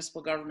does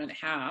municipal government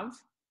have,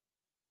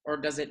 or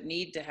does it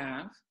need to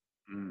have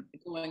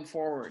going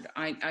forward?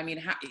 I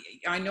mean,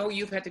 I know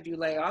you've had to do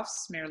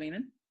layoffs, Mayor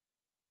Lehman.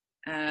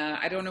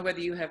 I don't know whether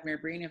you have, Mayor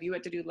Breen. Have you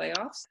had to do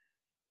layoffs?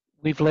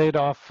 We've laid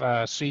off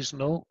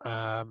seasonal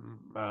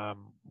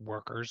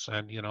workers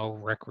and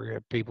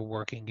people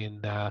working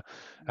in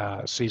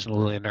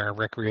seasonal in our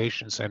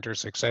recreation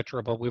centers,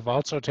 etc. But we've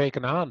also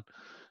taken on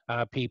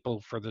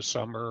people for the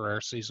summer,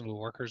 our seasonal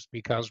workers,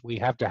 because we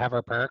have to have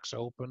our parks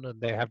open and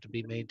they have to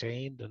be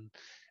maintained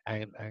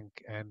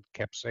and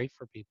kept safe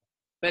for people.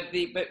 But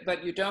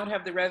you don't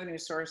have the revenue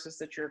sources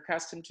that you're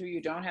accustomed to.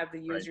 You don't have the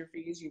Right. user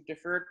fees. You've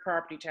deferred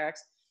property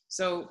tax.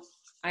 So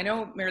I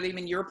know, Mayor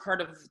Lehman, you're part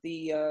of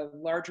the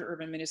larger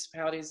urban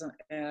municipalities,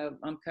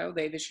 UMCO.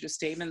 They've issued a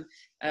statement.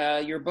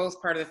 You're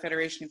both part of the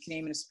Federation of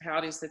Canadian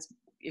Municipalities that's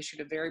issued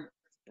a very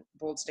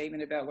bold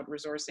statement about what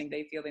resourcing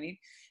they feel they need.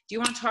 Do you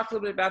want to talk a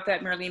little bit about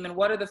that, Mayor Lehman?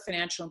 What are the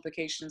financial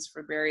implications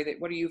for Barrie?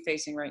 What are you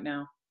facing right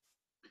now?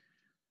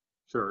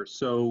 Sure.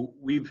 So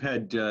we've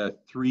had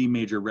three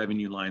major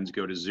revenue lines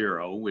go to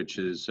zero, which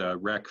is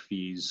rec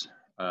fees,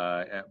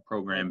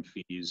 program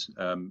fees,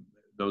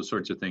 those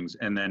sorts of things,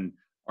 and then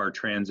our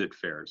transit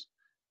fares.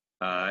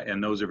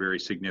 And those are very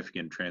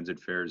significant. Transit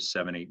fares,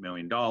 $7-8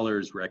 million,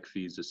 rec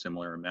fees, a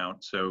similar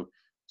amount.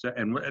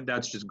 And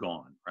that's just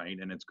gone, right?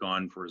 And it's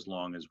gone for as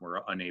long as we're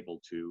unable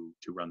to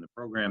run the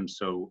program.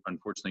 So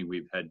unfortunately,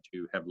 we've had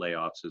to have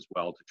layoffs as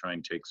well to try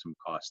and take some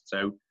costs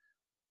out.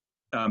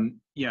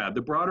 Yeah,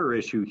 the broader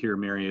issue here,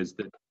 Mary, is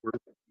that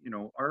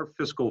our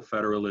fiscal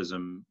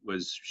federalism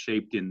was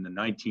shaped in the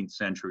 19th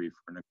century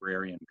for an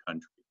agrarian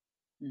country.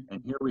 Mm-hmm.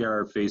 And here we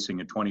are facing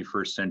a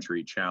 21st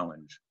century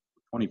challenge,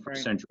 21st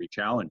century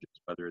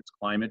challenges, whether it's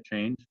climate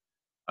change,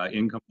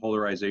 income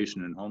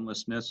polarization and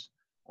homelessness,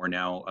 or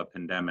now a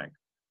pandemic.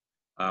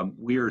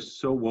 We are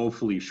so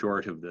woefully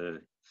short of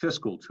the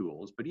fiscal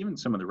tools, but even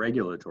some of the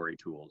regulatory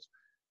tools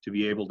to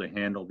be able to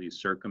handle these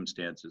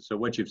circumstances. So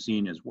what you've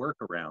seen is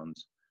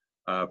workarounds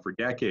for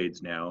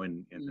decades now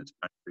in this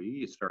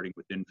country, starting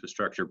with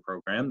infrastructure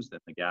programs, then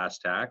the gas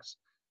tax,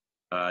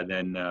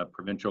 then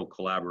provincial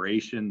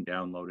collaboration,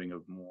 downloading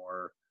of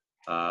more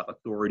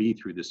authority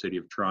through the City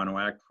of Toronto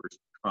Act, first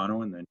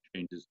Toronto, and then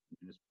changes to the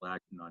Municipal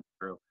Act in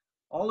Ontario.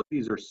 All of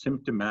these are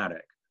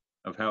symptomatic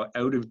of how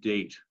out of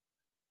date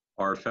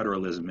our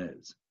federalism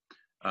is.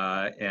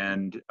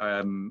 And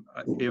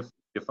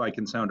if I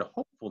can sound a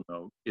hopeful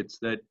note, it's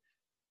that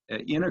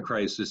in a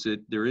crisis,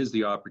 there is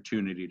the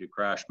opportunity to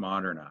crash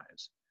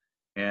modernize.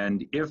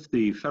 And if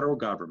the federal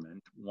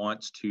government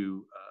wants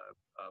to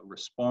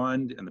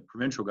respond, and the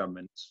provincial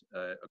governments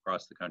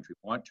across the country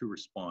want to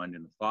respond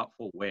in a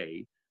thoughtful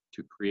way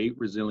to create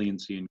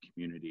resiliency in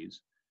communities,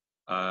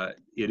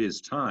 it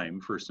is time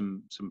for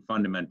some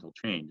fundamental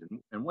change.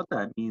 And what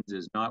that means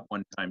is not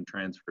one-time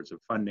transfers of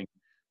funding,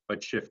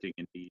 but shifting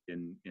indeed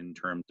in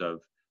terms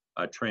of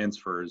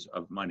transfers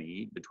of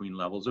money between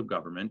levels of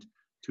government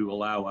to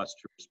allow us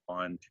to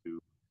respond to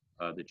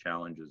the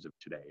challenges of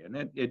today.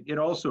 And it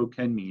also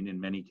can mean, in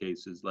many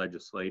cases,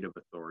 legislative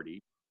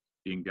authority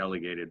being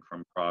delegated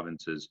from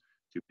provinces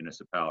to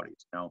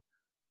municipalities. Now,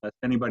 lest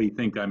anybody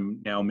think I'm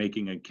now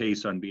making a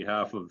case on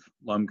behalf of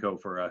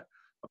LUMCO for a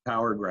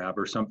power grab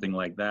or something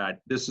like that,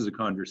 this is a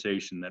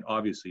conversation that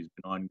obviously has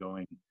been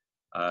ongoing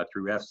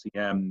through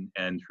FCM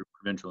and through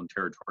provincial and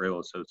territorial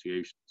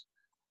associations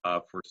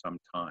for some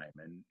time.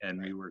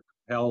 And we were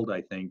compelled,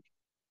 I think,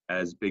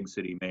 as big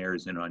city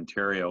mayors in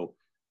Ontario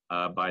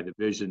by the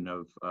vision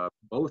of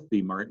both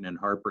the Martin and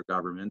Harper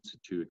governments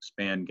to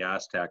expand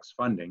gas tax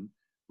funding,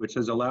 which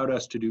has allowed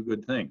us to do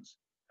good things.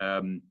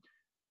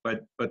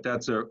 But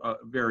that's a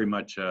very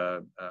much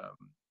a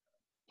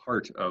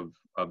part of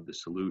the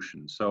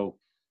solution. So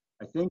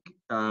I think,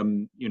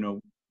 you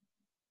know,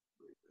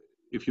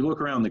 if you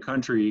look around the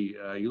country,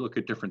 you look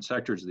at different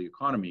sectors of the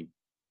economy,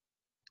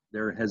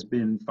 there has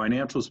been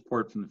financial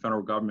support from the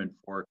federal government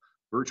for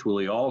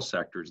virtually all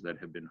sectors that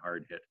have been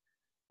hard hit,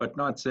 but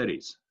not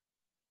cities.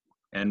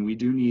 And we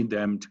do need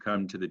them to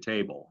come to the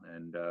table,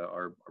 and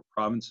our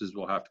provinces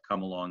will have to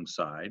come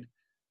alongside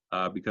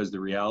because the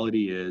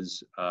reality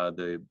is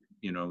the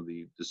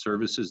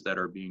services that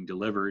are being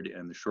delivered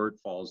and the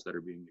shortfalls that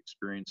are being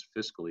experienced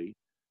fiscally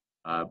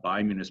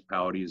by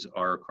municipalities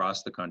are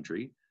across the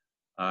country,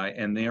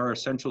 and they are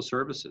essential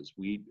services.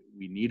 We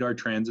need our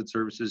transit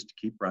services to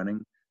keep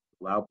running,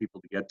 allow people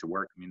to get to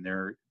work. I mean,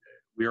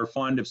 we are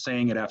fond of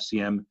saying at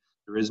FCM,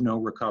 there is no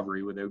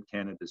recovery without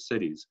Canada's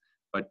cities.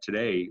 But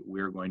today,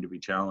 we're going to be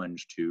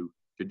challenged to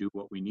do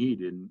what we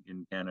need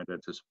in Canada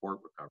to support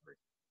recovery.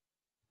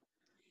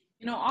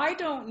 You know, I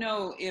don't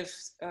know if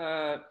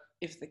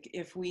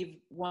we've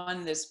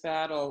won this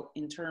battle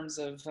in terms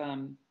of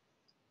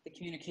the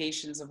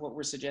communications of what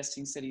we're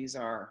suggesting cities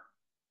are.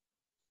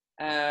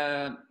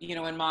 You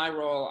know, in my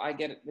role, I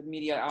get the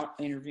media out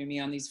interview me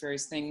on these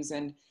various things,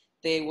 and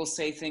they will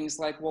say things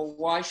like, "Well,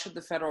 why should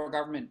the federal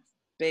government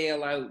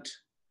bail out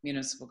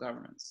municipal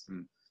governments?"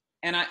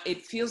 And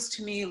it feels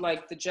to me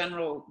like the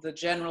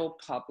general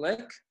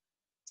public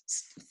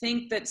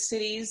think that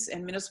cities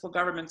and municipal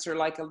governments are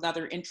like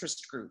another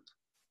interest group.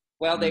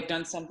 Well, they've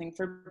done something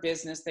for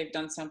business, they've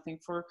done something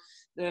for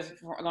the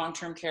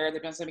long-term care,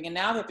 they've done something, and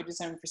now they have to do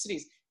something for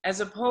cities,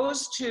 as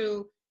opposed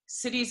to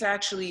cities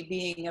actually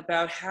being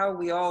about how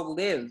we all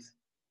live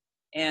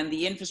and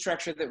the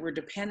infrastructure that we're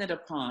dependent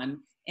upon.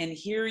 And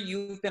here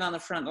you've been on the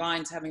front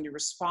lines having to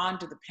respond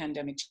to the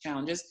pandemic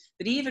challenges,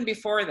 but even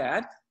before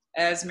that,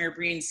 as Mayor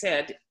Breen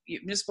said,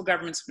 municipal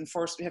governments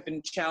have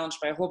been challenged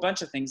by a whole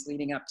bunch of things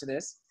leading up to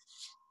this.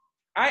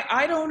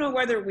 I don't know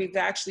whether we've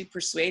actually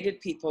persuaded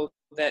people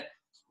that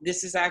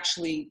this is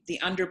actually the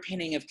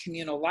underpinning of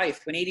communal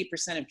life when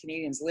 80% of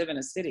Canadians live in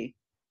a city.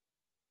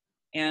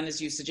 And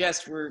as you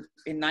suggest, we're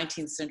in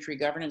 19th century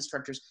governance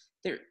structures.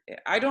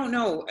 I don't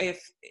know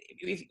if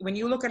when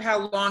you look at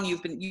how long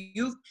you've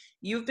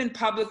been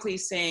publicly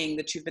saying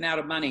that you've been out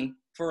of money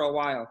for a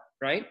while,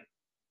 right?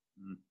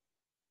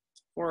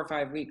 4 or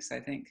 5 weeks, I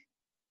think.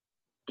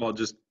 Well,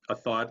 just a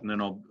thought, and then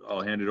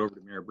I'll hand it over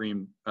to Mayor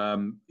Breen.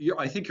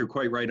 I think you're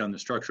quite right on the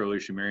structural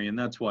issue, Mary, and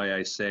that's why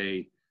I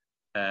say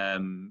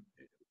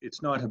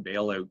it's not a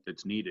bailout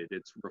that's needed;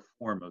 it's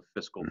reform of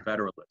fiscal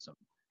federalism.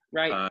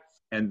 Right.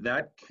 And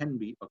that can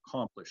be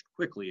accomplished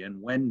quickly,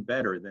 and when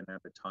better than at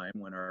a time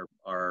when our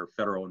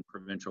federal and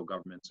provincial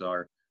governments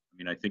are. I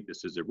mean, I think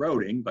this is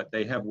eroding, but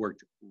they have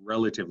worked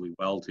relatively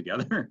well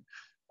together.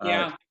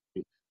 Yeah.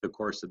 The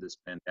course of this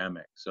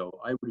pandemic. So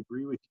I would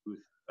agree with you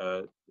with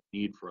the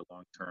need for a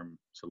long-term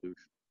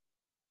solution.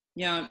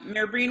 Yeah,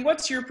 Mayor Breen,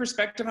 what's your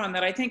perspective on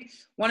that? I think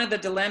one of the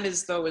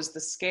dilemmas, though, is the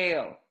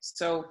scale.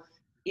 So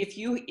if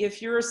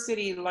you're a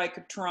city like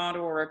a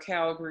Toronto or a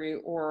Calgary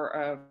or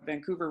a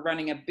Vancouver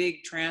running a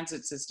big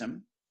transit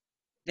system,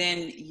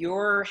 then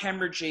your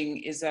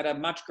hemorrhaging is at a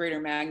much greater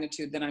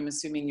magnitude than I'm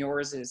assuming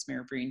yours is,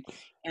 Mayor Breen.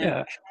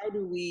 And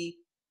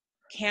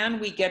can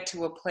we get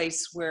to a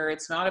place where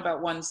it's not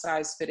about one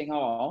size fitting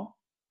all,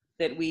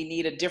 that we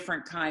need a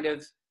different kind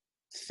of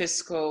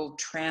fiscal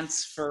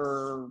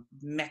transfer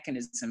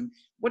mechanism?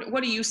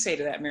 What do you say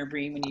to that, Mayor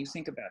Breen, when you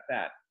think about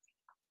that?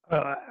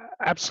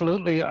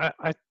 Absolutely.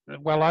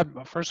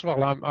 First of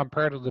all, I'm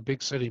part of the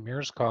Big City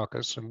Mayors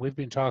Caucus, and we've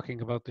been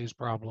talking about these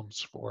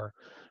problems for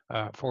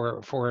a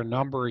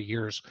number of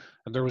years.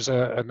 And there was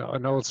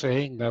an old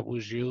saying that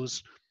was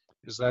used,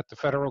 is that the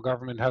federal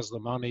government has the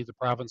money, the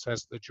province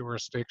has the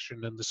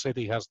jurisdiction, and the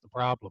city has the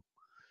problem.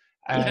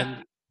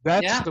 And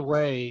that's the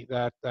way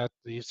that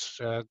this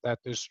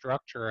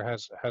structure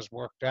has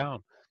worked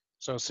out.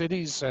 So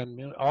cities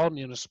and all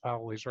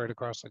municipalities right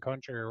across the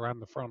country are on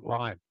the front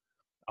line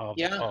of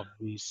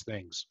these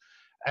things.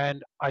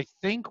 And I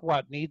think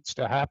what needs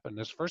to happen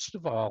is, first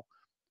of all,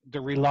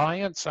 the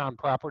reliance on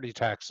property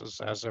taxes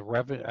as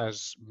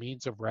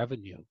means of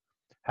revenue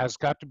has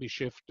got to be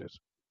shifted,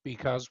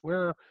 because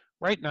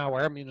right now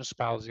our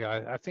municipality,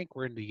 I think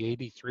we're in the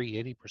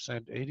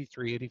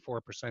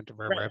 84% of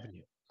our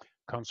revenue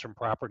comes from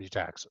property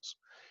taxes.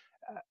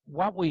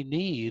 What we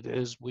need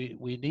is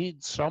we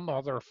need some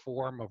other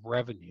form of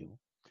revenue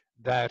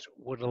that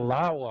would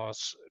allow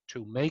us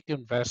to make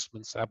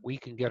investments that we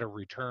can get a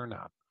return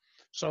on.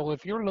 So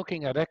if you're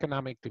looking at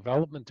economic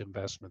development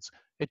investments,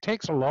 it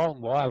takes a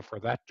long while for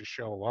that to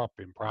show up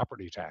in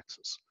property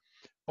taxes.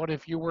 But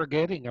if you were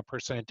getting a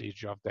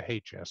percentage of the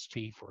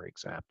HST, for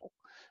example,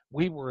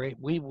 we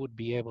would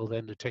be able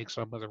then to take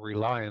some of the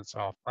reliance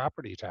off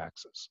property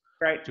taxes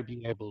to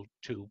be able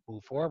to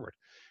move forward.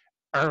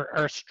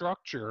 our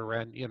structure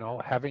and,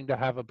 having to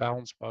have a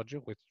balanced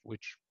budget,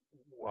 which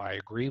I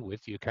agree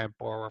with, you can't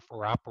borrow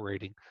for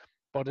operating,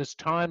 but it's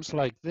times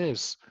like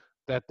this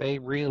that they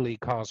really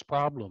cause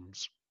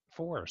problems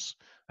for us.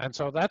 And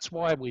so that's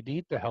why we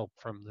need the help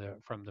from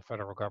the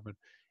federal government.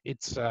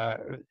 It's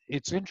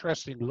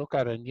interesting to look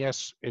at it. And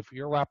yes, if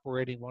you're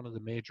operating one of the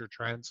major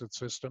transit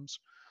systems,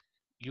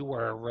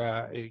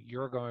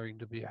 you're going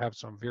to have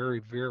some very,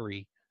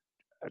 very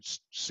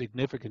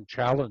significant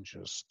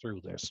challenges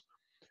through this,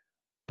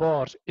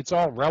 but it's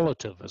all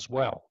relative as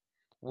well.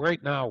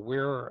 Right now,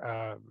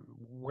 we're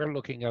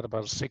looking at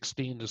about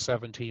 16 to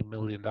 17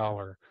 million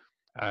dollar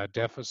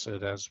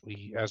deficit as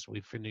we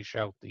finish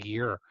out the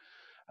year.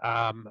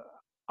 Um,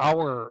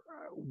 our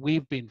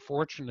We've been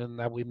fortunate in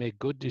that we made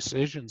good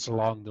decisions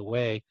along the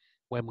way.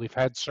 When we've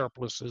had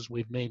surpluses,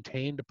 we've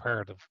maintained a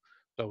part of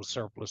those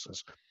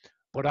surpluses.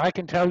 But I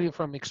can tell you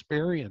from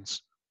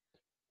experience,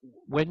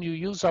 when you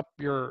use up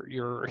your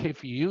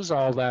if you use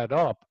all that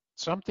up,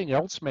 something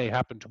else may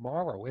happen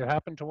tomorrow. It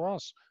happened to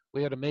us.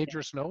 We had a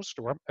major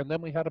snowstorm and then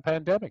we had a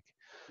pandemic.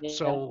 Yeah.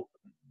 So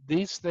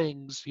these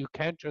things, you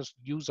can't just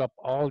use up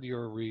all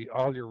your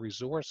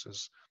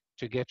resources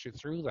to get you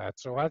through that.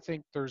 So I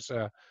think there's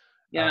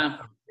Yeah.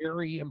 a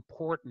very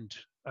important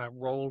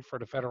role for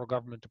the federal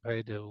government to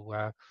play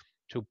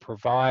to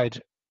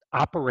provide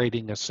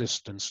operating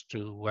assistance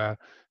to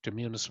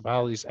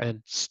municipalities,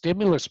 and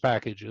stimulus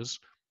packages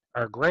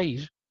are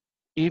great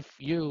if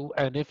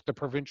the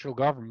provincial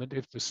government,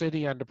 if the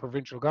city and the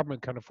provincial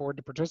government can afford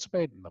to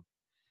participate in them.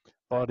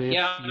 But if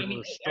Yeah. you're I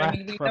mean,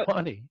 strapped for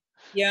money,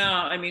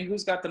 yeah. I mean,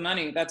 who's got the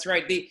money? That's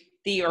right.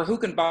 Or who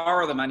can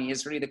borrow the money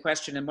is really the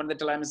question. And one of the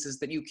dilemmas is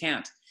that you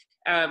can't.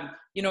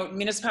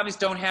 Municipalities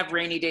don't have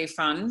rainy day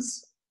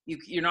funds.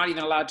 You're not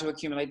even allowed to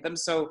accumulate them.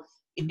 So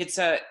it's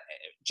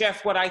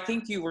Jeff, what I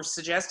think you were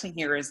suggesting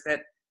here is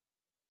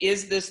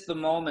this the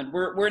moment?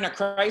 We're in a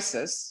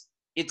crisis.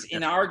 It's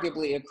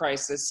inarguably a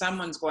crisis.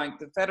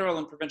 The federal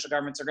and provincial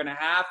governments are going to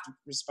have to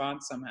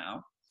respond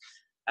somehow.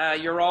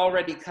 You're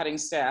already cutting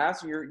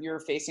staff. You're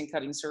facing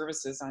cutting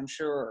services, I'm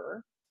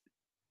sure.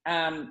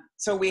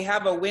 So we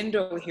have a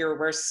window here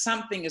where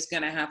something is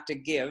going to have to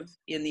give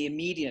in the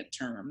immediate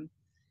term.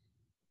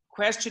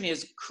 Question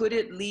is, could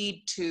it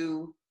lead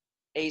to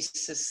a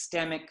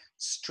systemic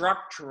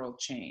structural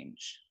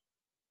change?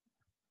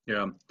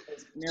 Yeah.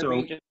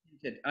 So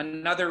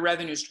another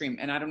revenue stream,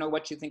 and I don't know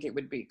what you think it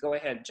would be. Go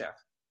ahead, Jeff.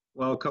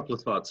 Well, a couple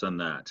of thoughts on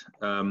that.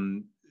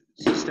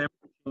 Systemic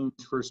change,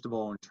 first of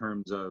all, in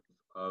terms of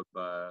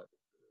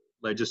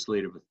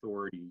legislative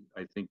authority,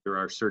 I think there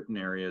are certain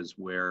areas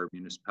where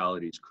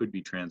municipalities could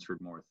be transferred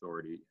more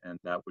authority, and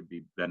that would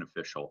be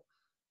beneficial.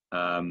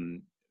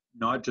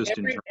 Not just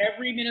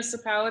every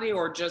municipality,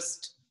 or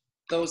just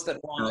those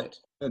that want it.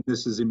 And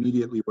this is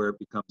immediately where it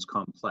becomes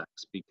complex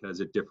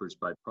because it differs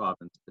by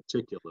province,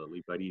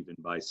 particularly, but even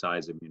by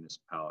size of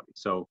municipality.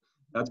 So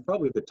that's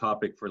probably the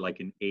topic for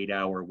like an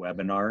 8-hour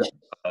webinar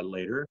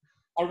later.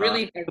 A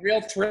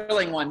real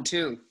thrilling one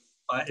too.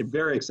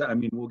 Very exciting. I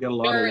mean, we'll get a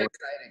lot of lawyers,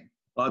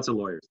 lots of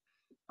lawyers.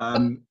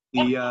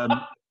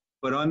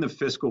 But on the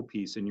fiscal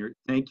piece, and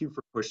thank you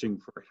for pushing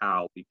for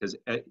how, because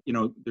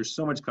there's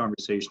so much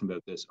conversation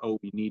about this. Oh,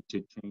 we need to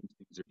change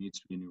things. There needs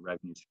to be a new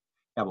revenue stream.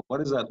 Yeah, but what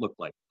does that look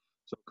like?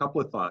 So a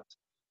couple of thoughts.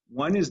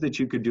 One is that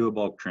you could do a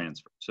bulk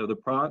transfer. So the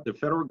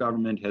federal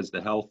government has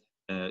the health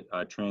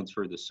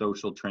transfer, the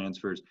social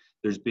transfers.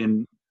 There's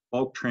been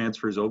bulk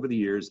transfers over the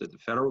years that the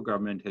federal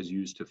government has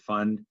used to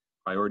fund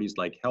priorities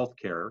like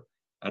healthcare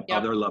at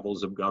other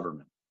levels of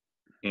government.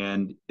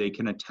 And they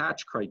can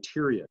attach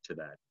criteria to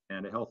that,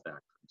 and a Health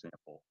Act, for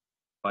example.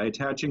 By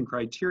attaching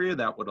criteria,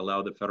 that would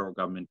allow the federal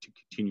government to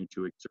continue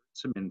to exert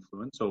some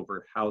influence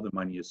over how the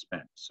money is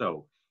spent.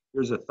 So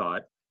here's a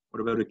thought.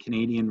 What about a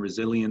Canadian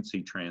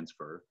resiliency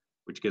transfer,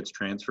 which gets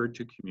transferred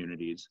to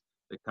communities,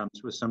 that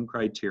comes with some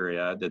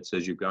criteria that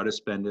says you've got to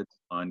spend it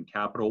on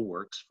capital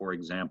works, for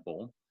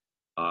example,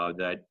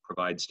 that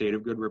provide state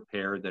of good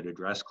repair, that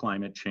address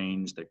climate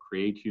change, that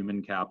create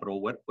human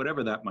capital,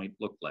 whatever that might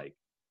look like.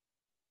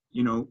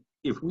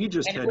 If we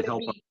just had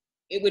help.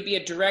 It would be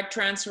a direct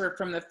transfer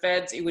from the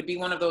feds. It would be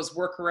one of those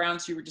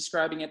workarounds you were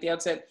describing at the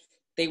outset.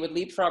 They would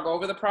leapfrog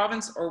over the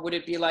province, or would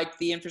it be like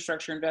the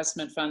infrastructure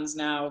investment funds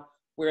now,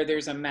 where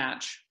there's a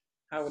match?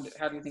 How do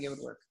you think it would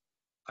work?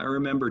 I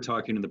remember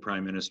talking to the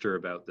Prime Minister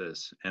about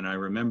this, and I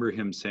remember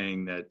him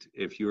saying that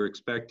if you're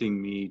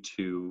expecting me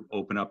to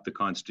open up the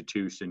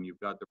Constitution, you've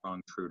got the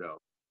wrong Trudeau.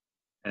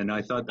 And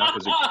I thought that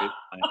was a great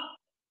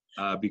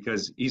line,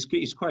 because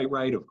he's quite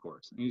right, of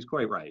course. He's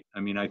quite right. I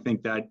mean, I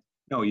think that,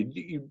 no,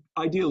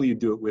 ideally you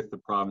do it with the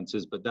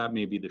provinces, but that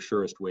may be the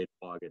surest way to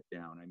bog it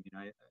down. I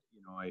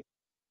mean,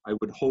 I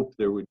would hope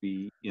there would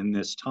be, in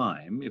this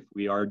time, if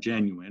we are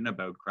genuine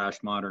about crash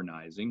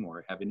modernizing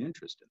or have an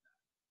interest in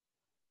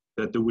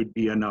that there would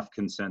be enough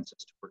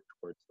consensus to work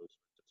towards those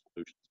sorts of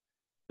solutions.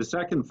 The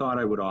second thought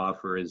I would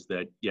offer is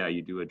that, yeah,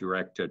 you do a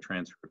direct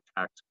transfer of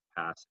tax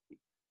capacity.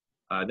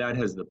 That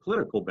has the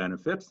political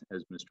benefit,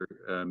 as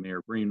Mr.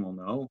 Mayor Breen will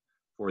know,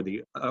 for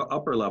the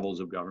upper levels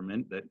of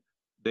government, that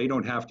they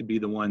don't have to be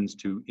the ones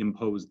to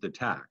impose the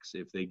tax.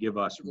 If they give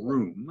us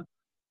room,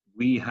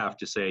 we have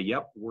to say,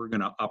 yep, we're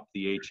going to up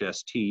the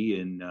HST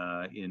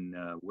in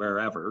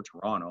wherever,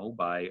 Toronto,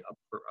 by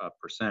a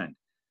percent.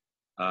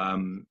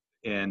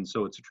 And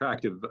so it's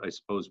attractive, I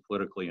suppose,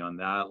 politically on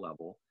that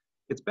level.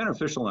 It's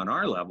beneficial on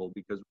our level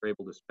because we're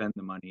able to spend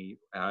the money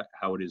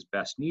how it is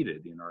best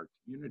needed in our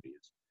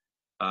communities.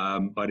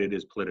 But it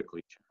is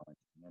politically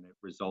challenging, and it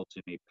results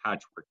in a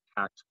patchwork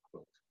tax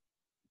quilt.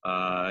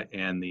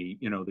 And the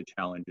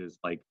challenges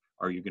like,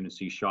 are you going to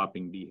see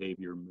shopping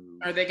behavior move?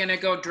 Are they going to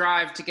go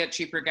drive to get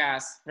cheaper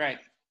gas? Right.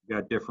 You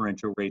got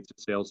differential rates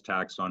of sales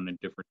tax on a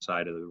different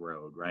side of the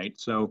road, right?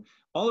 So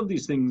all of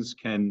these things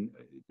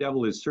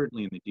devil is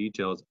certainly in the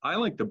details. I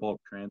like the bulk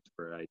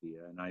transfer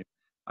idea, and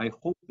I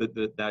hope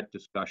that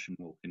discussion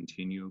will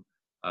continue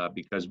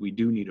because we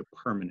do need a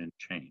permanent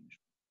change.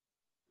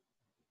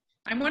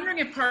 I'm wondering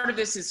if part of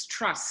this is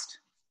trust.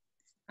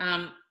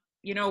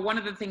 One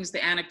of the things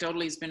that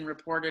anecdotally has been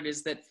reported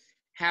is that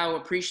how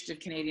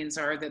appreciative Canadians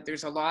are that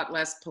there's a lot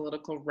less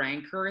political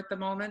rancor at the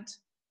moment.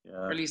 Yeah.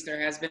 Or at least there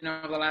has been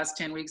over the last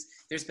 10 weeks.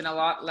 There's been a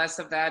lot less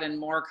of that and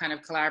more kind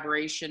of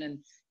collaboration,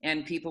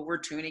 and people were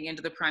tuning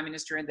into the Prime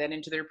Minister and then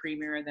into their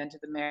Premier and then to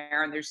the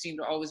Mayor, and there seemed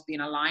to always be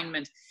an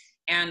alignment.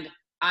 And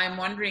I'm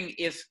wondering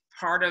if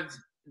part of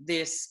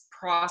this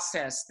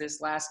process,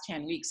 this last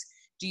 10 weeks,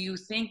 do you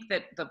think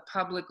that the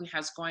public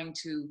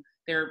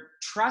their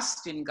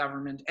trust in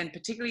government, and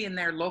particularly in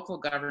their local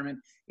government,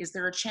 is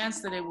there a chance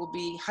that it will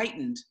be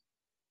heightened?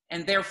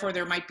 And therefore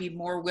there might be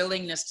more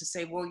willingness to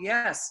say, well,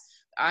 yes,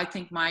 I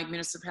think my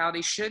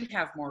municipality should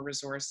have more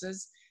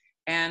resources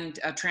and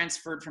bulk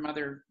transferred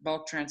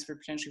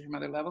potentially from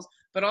other levels,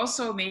 but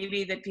also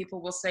maybe that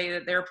people will say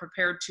that they're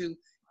prepared to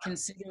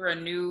consider a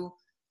new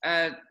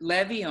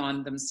levy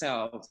on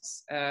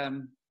themselves, a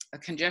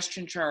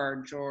congestion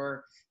charge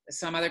or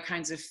some other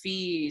kinds of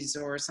fees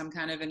or some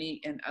kind of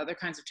and other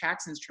kinds of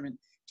tax instrument.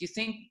 Do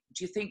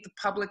you think the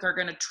public are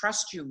going to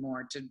trust you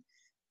more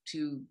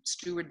to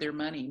steward their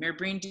money? Mayor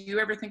Breen, do you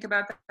ever think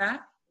about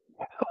that?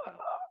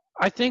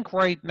 I think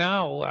right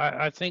now,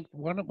 I think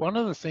one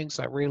of the things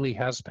that really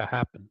has to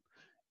happen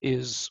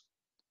is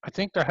I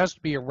think there has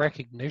to be a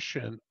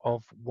recognition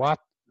of what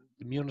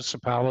the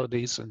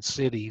municipalities and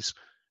cities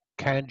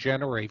can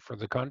generate for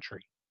the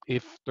country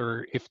if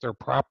they're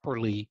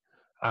properly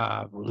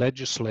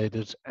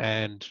legislated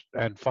and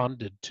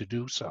funded to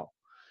do so.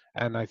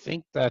 And I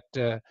think that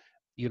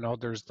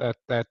there's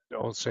that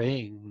old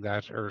saying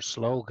or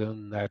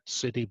slogan that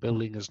city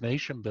building is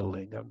nation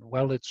building, and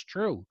well, it's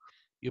true.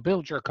 You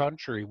build your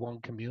country one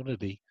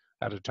community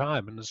at a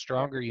time, and the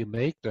stronger you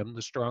make them,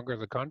 the stronger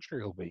the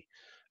country will be.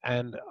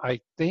 And I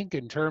think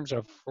in terms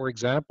of, for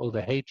example,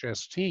 the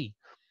HST,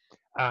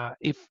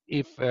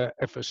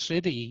 if a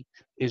city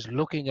is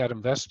looking at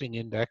investing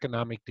in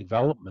economic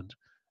development,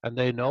 and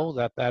they know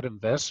that that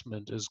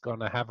investment is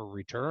going to have a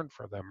return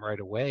for them right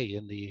away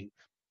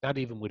not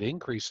even with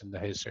increase in the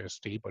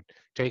HST, but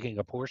taking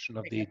a portion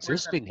of the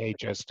existing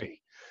HST,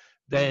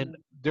 then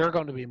they're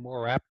going to be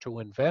more apt to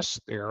invest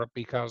there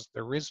because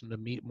there isn't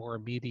a more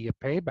immediate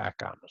payback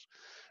on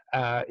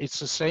it. It's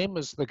the same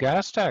as the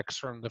gas tax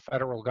from the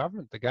federal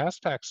government. The gas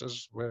tax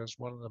was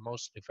one of the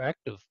most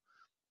effective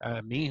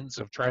means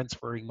of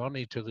transferring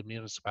money to the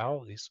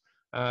municipalities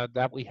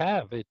that we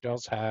have. It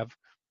does have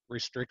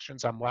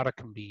restrictions on what it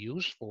can be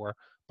used for,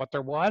 but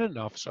they're wide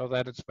enough so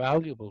that it's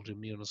valuable to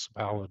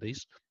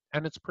municipalities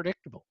and it's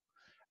predictable.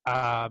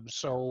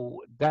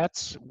 So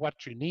that's what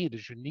you need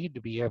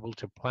to be able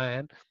to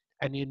plan,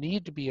 and you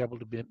need to be able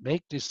to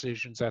make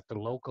decisions at the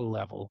local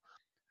level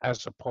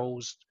as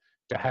opposed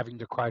to having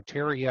the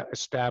criteria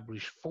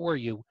established for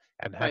you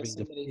and having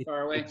to fit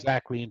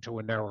exactly into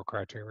a narrow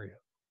criteria.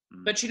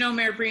 But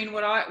Mayor Breen,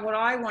 what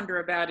I wonder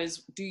about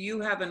is, do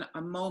you have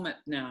a moment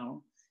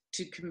now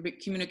to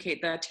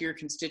communicate that to your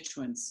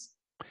constituents?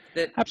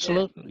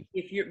 Absolutely.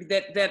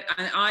 That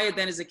I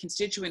then as a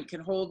constituent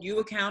can hold you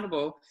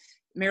accountable.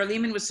 Mayor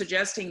Lehman was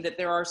suggesting that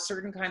there are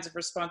certain kinds of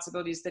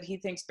responsibilities that he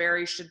thinks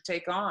Barrie should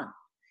take on.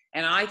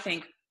 And I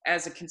think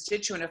as a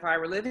constituent, if I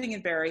were living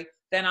in Barrie,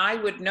 then I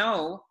would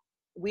know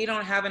we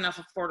don't have enough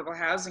affordable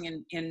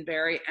housing in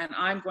Barrie, and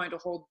I'm going to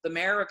hold the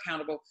mayor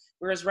accountable.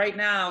 Whereas right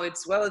now,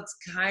 it's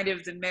kind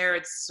of the mayor,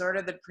 it's sort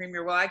of the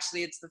premier. Well,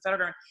 actually, it's the federal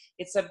government.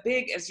 It's a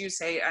big, as you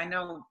say, I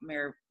know,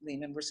 Mayor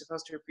Lehman, we're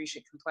supposed to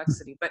appreciate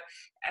complexity, but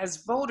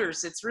as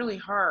voters, it's really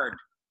hard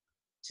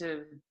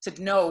to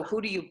know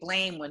who do you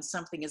blame when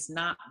something is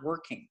not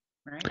working,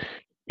 right?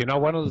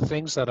 One of the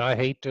things that I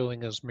hate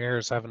doing as mayor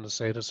is having to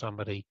say to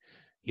somebody,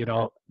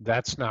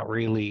 that's not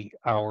really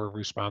our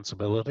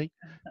responsibility,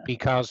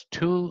 because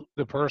to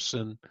the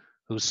person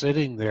who's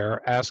sitting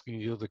there asking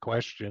you the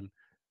question,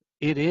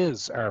 it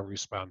is our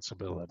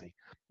responsibility.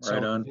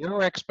 Right. So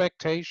your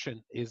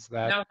expectation is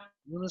that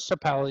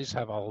municipalities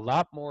have a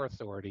lot more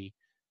authority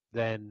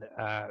than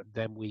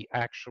we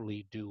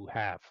actually do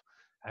have.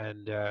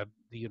 And,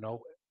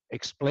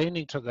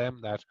 explaining to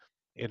them that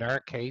in our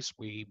case,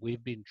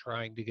 we've been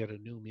trying to get a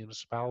new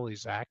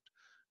Municipalities Act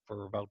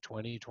for about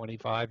 20,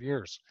 25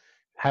 years.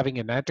 having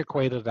an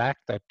antiquated act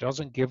that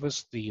doesn't give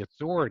us the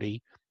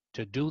authority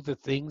to do the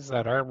things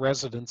that our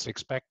residents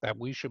expect that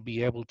we should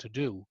be able to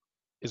do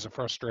is a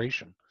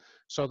frustration.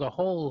 So the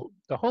whole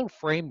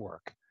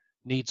framework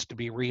needs to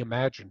be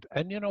reimagined.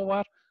 And you know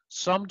what?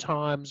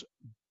 Sometimes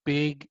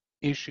big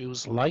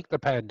issues like the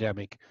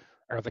pandemic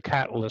are the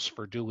catalyst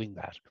for doing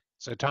that.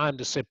 It's a time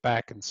to sit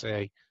back and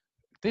say,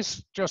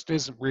 this just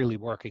isn't really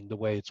working the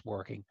way it's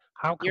working.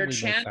 How can You're we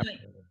make that channeling,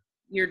 better?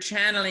 you're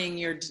channeling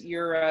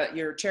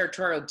your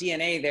territorial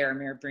DNA there,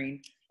 Mayor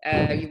Breen.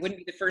 You wouldn't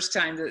be the first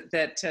time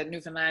that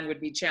Newfoundland would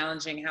be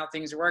challenging how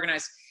things are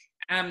organized.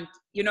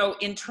 You know,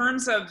 in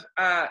terms of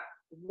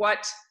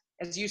what,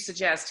 as you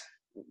suggest,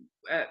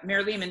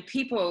 Mayor Lehman,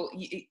 people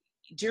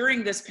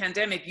during this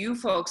pandemic, you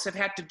folks have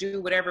had to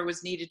do whatever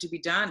was needed to be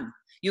done.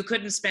 You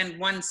couldn't spend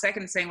 1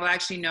 second saying, well,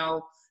 actually,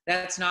 no,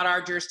 that's not our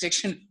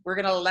jurisdiction. We're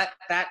going to let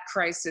that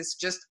crisis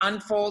just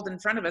unfold in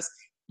front of us.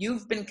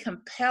 You've been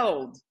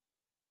compelled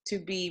to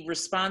be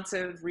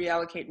responsive,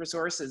 reallocate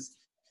resources.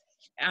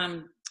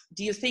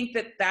 Do you think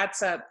that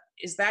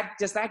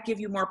does that give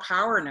you more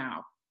power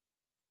now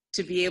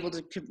to be able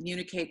to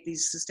communicate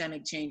these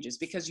systemic changes,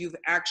 because you've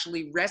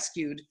actually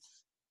rescued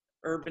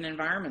urban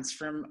environments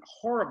from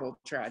horrible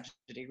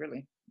tragedy,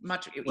 really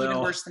even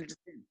worse than it has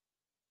been?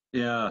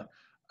 Yeah,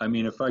 I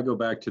mean, if I go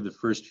back to the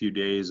first few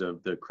days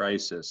of the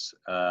crisis,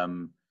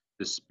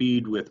 the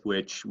speed with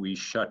which we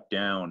shut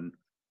down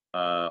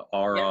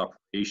our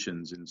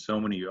operations in so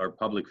many, our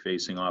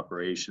public-facing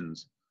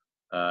operations,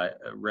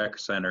 rec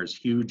centers,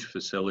 huge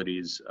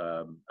facilities,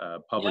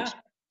 public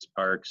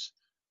parks,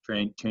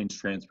 change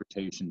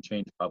transportation,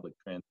 change public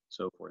transit,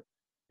 so forth.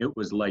 It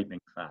was lightning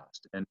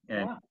fast. And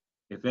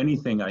if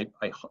anything,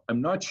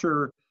 I'm not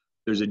sure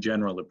there's a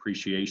general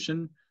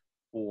appreciation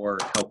for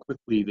how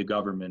quickly the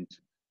government,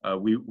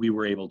 we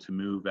were able to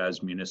move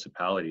as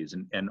municipalities.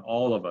 And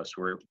all of us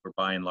were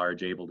by and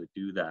large able to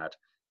do that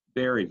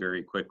very,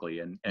 very quickly.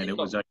 And it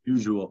was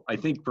unusual, I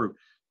think, for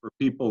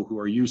people who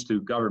are used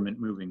to government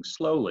moving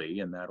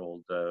slowly, and that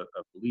old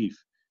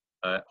belief,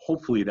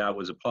 hopefully that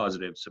was a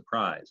positive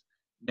surprise.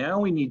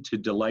 Now we need to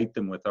delight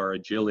them with our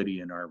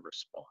agility and our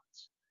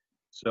response.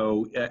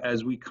 So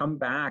as we come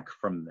back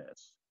from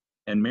this,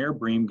 and Mayor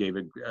Breen gave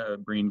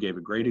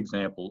a great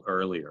example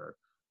earlier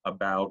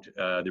about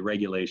the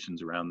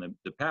regulations around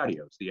the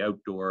patios, the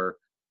outdoor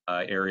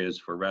areas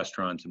for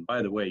restaurants. And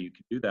by the way, you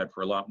can do that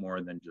for a lot more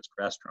than just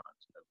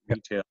restaurants.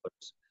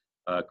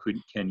 Retailers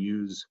can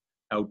use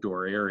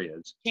outdoor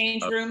areas.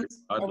 Change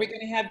rooms. Are we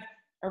going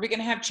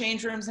to have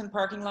change rooms in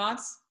parking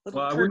lots?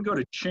 Well, I wouldn't go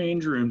to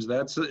change rooms.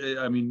 That's,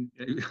 I mean,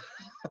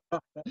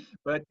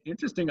 but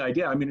interesting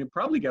idea. I mean, it'd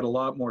probably get a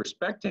lot more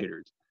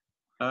spectators.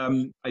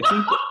 I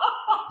think,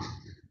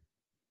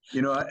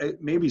 you know,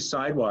 maybe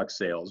sidewalk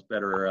sales,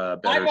 better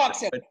sidewalk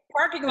sales,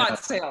 parking lot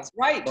sales,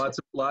 right?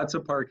 Lots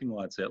of parking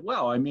lot sales.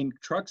 Well, I mean,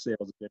 truck sales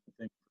have been a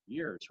thing for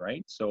years,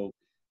 right? So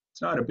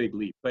it's not a big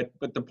leap. But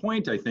the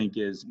point, I think,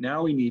 is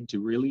now we need to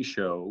really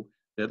show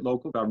that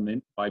local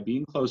government, by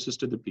being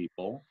closest to the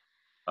people,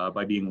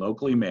 by being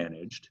locally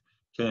managed,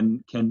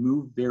 can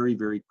move very,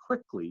 very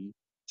quickly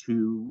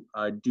to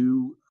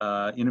do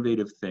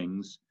innovative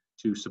things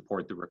to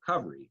support the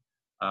recovery.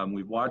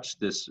 We've watched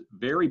this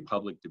very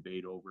public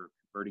debate over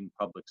converting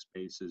public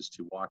spaces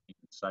to walking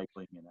and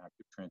cycling and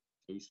active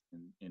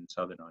transportation in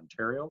Southern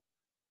Ontario.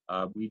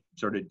 We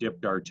sort of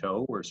dipped our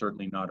toe. We're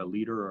certainly not a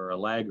leader or a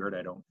laggard,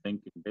 I don't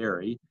think, in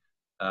Barrie,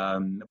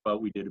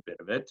 but we did a bit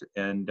of it.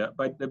 And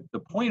but the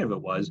point of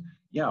it was,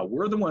 yeah,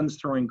 we're the ones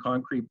throwing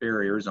concrete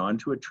barriers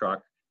onto a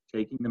truck,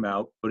 taking them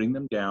out, putting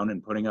them down,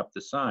 and putting up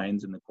the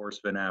signs in the course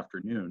of an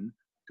afternoon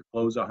to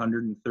close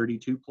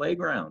 132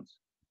 playgrounds.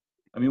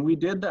 I mean, we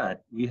did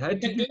that. We had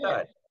to do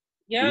that.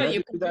 Yeah,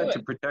 you could do that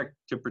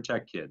to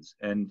protect kids.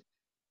 And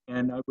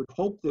I would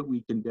hope that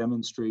we can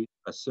demonstrate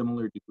a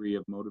similar degree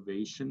of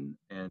motivation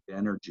and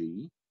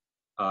energy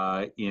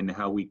in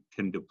how we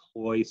can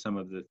deploy some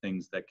of the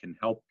things that can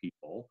help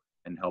people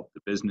and help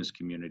the business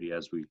community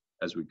as we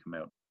come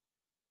out.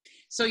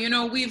 So, you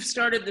know, we've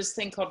started this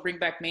thing called Bring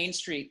Back Main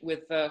Street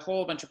with a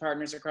whole bunch of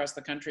partners across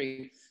the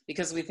country,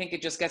 because we think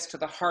it just gets to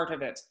the heart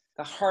of it,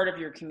 the heart of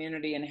your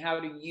community, and how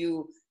do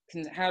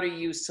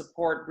you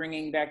support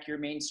bringing back your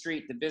main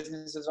street, the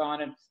businesses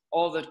on it,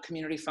 all the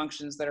community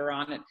functions that are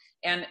on it.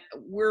 And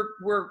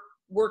we're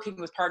working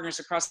with partners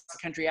across the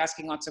country,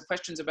 asking lots of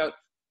questions about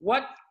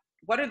what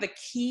are the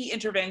key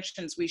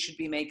interventions we should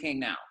be making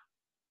now.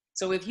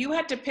 So if you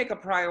had to pick a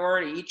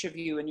priority, each of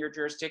you in your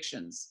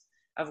jurisdictions,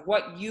 of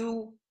what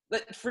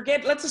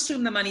let's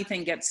assume the money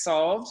thing gets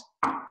solved,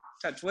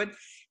 touch wood,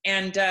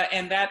 and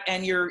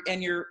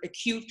your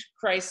acute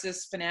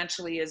crisis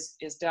financially is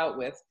dealt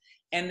with,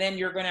 and then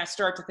you're going to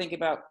start to think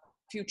about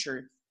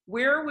future.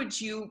 Where would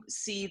you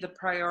see the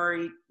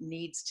priority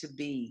needs to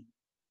be?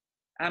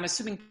 I'm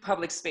assuming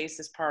public space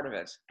is part of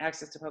it,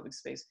 access to public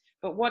space.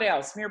 But what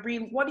else? Mayor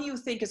Breen, what do you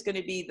think is going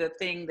to be the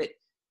thing that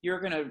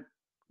you're going to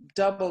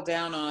double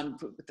down on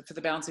for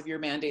the balance of your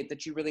mandate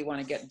that you really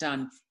want to get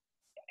done,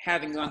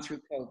 having gone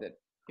through COVID?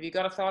 Have you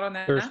got a thought on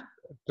that?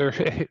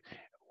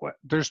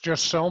 there's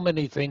just so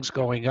many things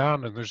going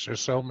on, and there's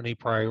just so many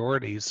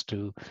priorities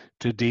to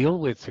deal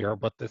with here.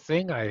 But the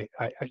thing I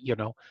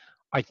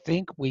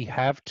think we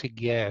have to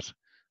get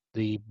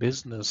the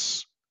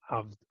business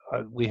of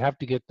we have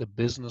to get the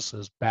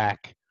businesses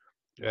back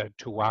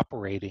to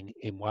operating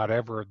in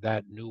whatever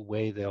that new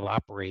way they'll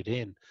operate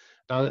in.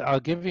 Now, I'll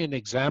give you an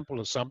example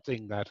of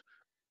something that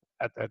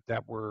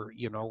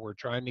we're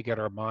trying to get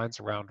our minds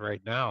around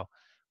right now.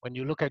 When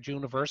you look at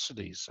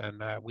universities,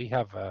 and we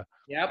have a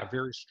Yep.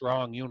 very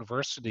strong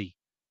university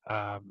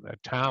a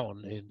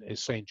town in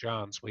St.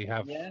 John's. We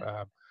have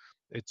Yeah.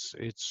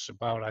 it's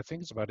about, I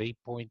think it's about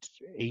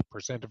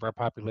 8.8% of our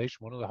population,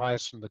 one of the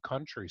highest in the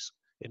country.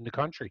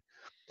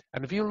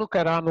 And if you look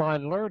at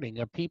online learning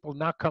and people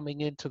not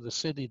coming into the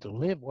city to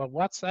live, well,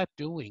 what's that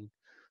doing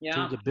to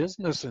Yeah. the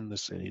business in the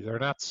city? They're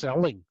not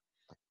selling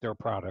their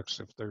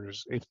products if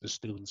the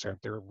students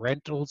aren't there.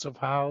 Rentals of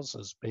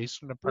houses,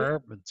 basement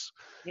apartments.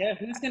 Yeah.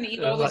 Who's going to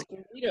eat all those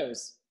Like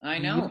burritos? I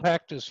the know.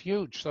 impact is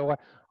huge. So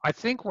I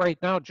think right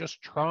now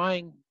just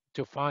trying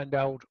to find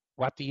out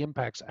what the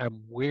impacts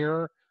and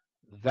where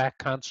that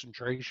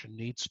concentration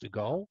needs to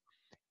go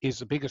is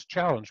the biggest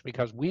challenge,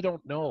 because we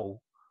don't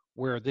know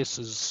where this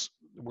is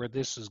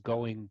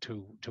going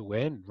to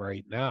end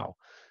right now.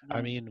 I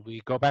Mm. mean,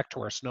 we go back to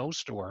our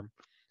snowstorm.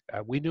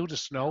 We knew the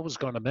snow was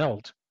going to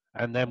melt,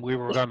 and then we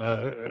were going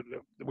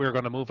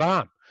to move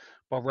on.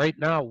 But right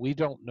now, we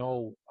don't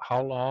know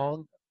how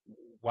long,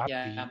 what the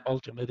Yeah.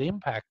 ultimate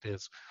impact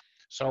is.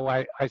 So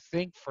I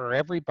think for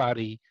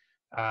everybody,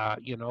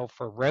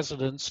 for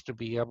residents to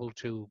be able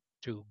to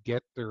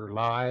get their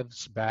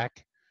lives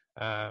back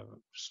uh,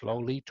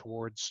 slowly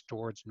towards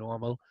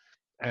normal,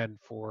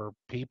 and for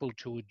people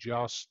to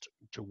adjust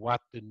to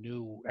what the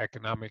new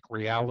economic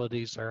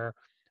realities are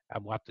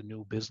and what the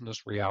new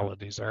business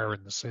realities are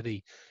in the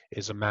city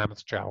is a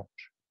mammoth challenge.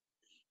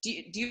 Do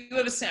you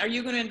have are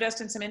you going to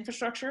invest in some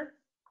infrastructure?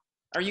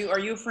 Are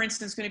you, for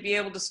instance, going to be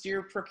able to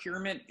steer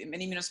procurement,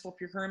 any municipal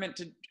procurement,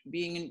 to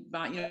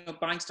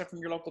buying stuff from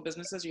your local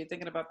businesses? Are you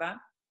thinking about that?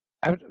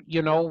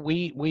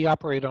 We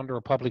operate under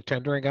a public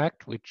tendering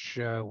act, which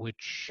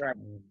Right.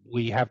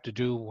 we have to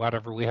do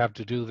whatever we have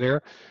to do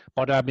there.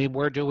 But I mean,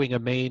 we're doing a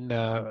main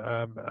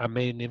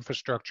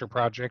infrastructure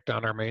project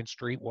on our main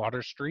street,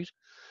 Water Street.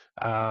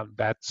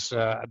 That's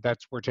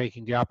we're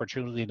taking the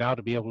opportunity now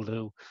to be able to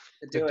To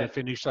to, do to it.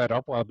 finish that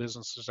up while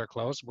businesses are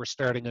closed. We're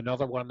starting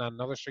another one on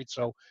another street.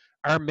 So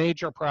our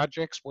major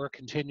projects we're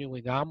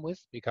continuing on with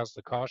because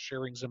the cost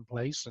sharing's in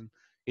place and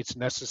it's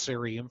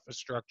necessary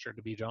infrastructure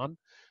to be done.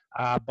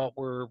 But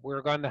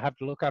we're going to have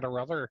to look at our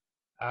other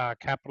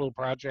capital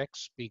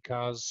projects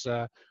because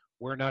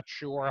we're not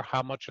sure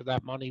how much of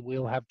that money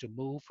we'll have to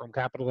move from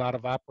capital out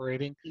of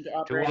operating Into to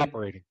operating.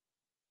 operating.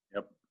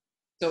 Yep.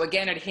 So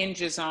again, it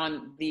hinges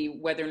on the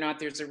whether or not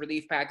there's a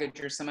relief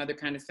package or some other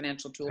kind of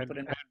financial tool put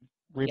in. And Yeah.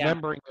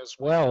 remembering as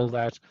well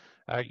that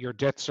your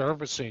debt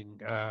servicing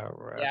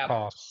Yeah.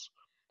 costs,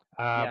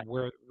 Yeah.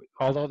 where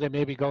although they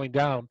may be going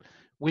down,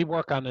 we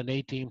work on an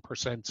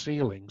 18%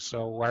 ceiling,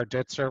 so our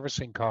debt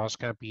servicing costs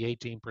can't be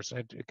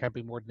 18%. It can't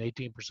be more than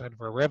 18%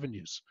 of our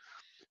revenues.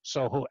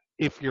 So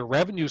if your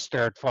revenues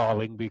start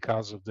falling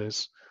because of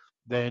this,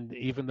 then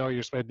even though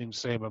you're spending the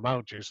same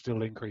amount, you're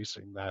still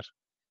increasing that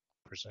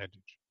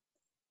percentage.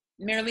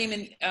 Mayor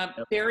Lehman,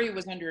 Yep. Barrie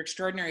was under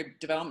extraordinary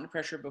development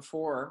pressure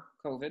before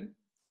COVID.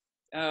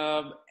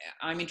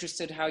 I'm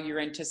interested how you're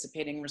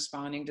anticipating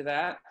responding to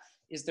that.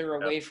 Is there a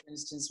Yep. way, for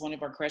instance, one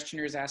of our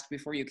questioners asked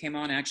before you came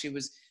on actually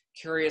was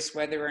curious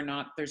whether or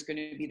not there's going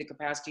to be the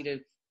capacity to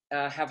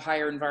have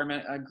higher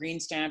environment green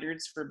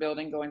standards for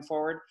building going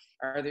forward?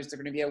 Or is there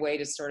going to be a way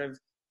to sort of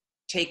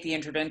take the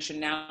intervention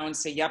now and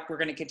say, yep, we're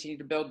going to continue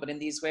to build, but in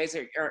these ways?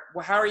 Or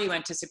how are you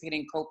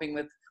anticipating coping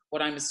with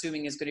what I'm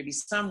assuming is going to be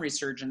some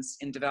resurgence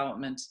in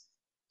development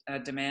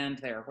demand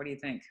there? What do you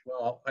think?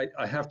 Well,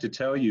 I have to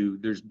tell you,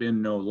 there's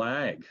been no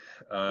lag.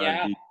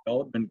 Yeah. The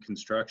development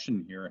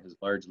construction here has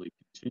largely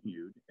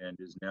continued and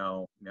is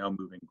now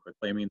moving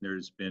quickly. I mean,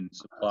 there's been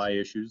supply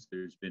issues,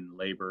 there's been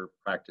labor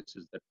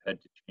practices that have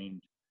had to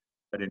change,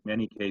 but in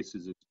many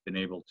cases, it's been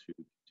able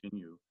to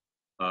continue.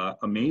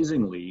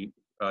 Amazingly,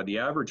 the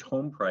average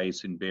home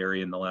price in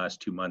Barrie in the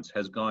last 2 months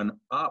has gone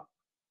up,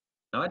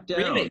 not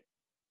down, Really?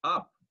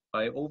 up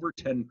by over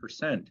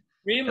 10%. Now,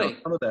 Really?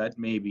 some of that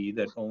may be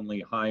that only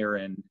higher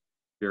end,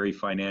 very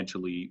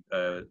financially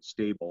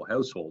stable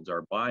households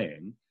are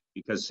buying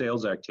because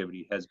sales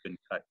activity has been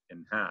cut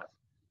in half.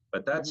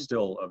 But that's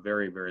still a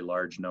very, very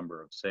large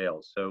number of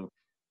sales. So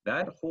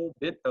that whole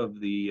bit of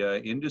the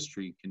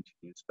industry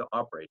continues to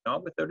operate,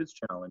 not without its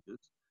challenges,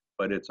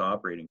 but it's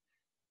operating.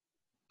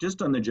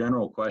 Just on the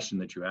general question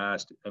that you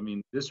asked, I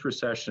mean, this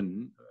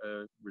recession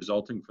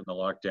resulting from the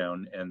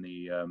lockdown and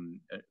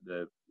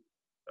the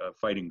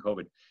fighting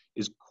COVID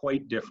is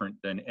quite different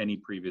than any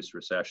previous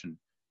recession.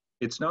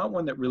 It's not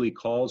one that really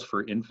calls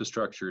for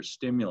infrastructure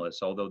stimulus,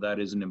 although that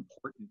is an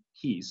important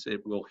piece.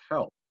 It will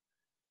help.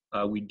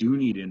 We do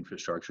need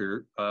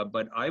infrastructure,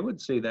 but I would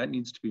say that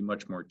needs to be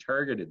much more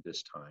targeted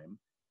this time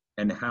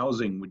And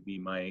housing would be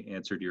my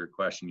answer to your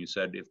question. You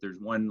said if there's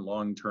one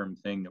long-term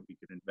thing that we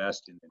could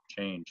invest in and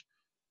change,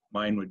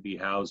 mine would be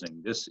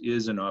housing. This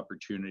is an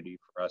opportunity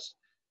for us,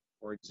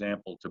 for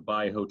example, to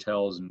buy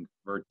hotels and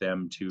convert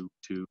them to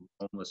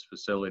homeless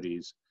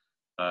facilities,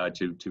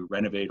 to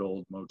renovate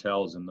old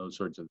motels and those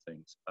sorts of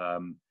things,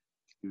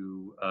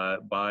 to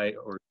buy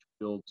or to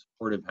build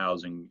supportive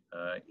housing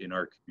in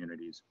our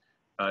communities,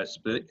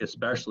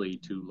 especially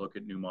to look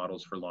at new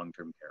models for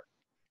long-term care.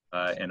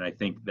 And I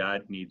think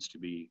that needs to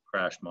be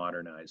crash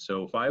modernized.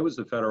 So if I was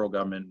the federal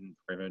government and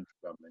provincial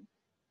government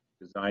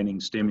designing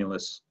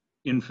stimulus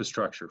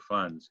infrastructure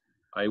funds,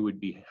 I would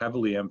be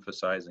heavily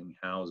emphasizing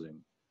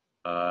housing.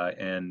 I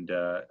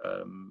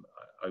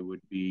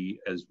would be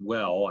as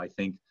well, I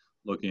think,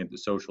 looking at the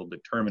social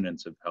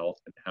determinants of health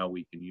and how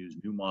we can use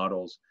new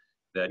models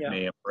that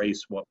may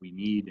embrace what we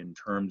need in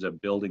terms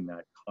of building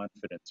that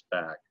confidence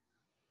back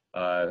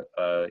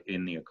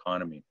in the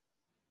economy.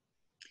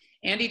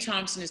 Andy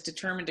Thompson is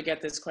determined to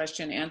get this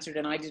question answered,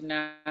 and I didn't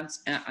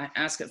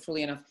ask it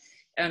fully enough.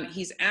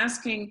 He's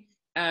asking,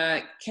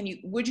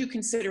 would you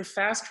consider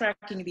fast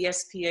tracking the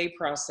SPA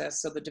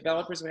process so the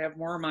developers would have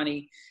more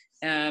money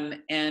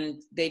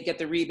and they'd get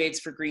the rebates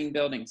for green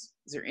buildings?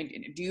 Do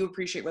you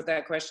appreciate what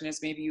that question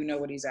is? Maybe you know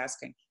what he's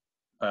asking.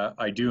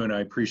 I do, and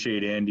I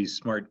appreciate Andy's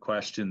smart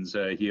questions.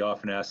 He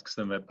often asks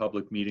them at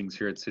public meetings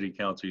here at City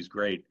Council. He's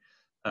great.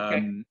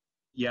 Okay.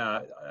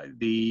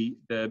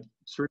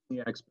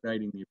 Certainly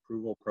expediting the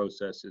approval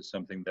process is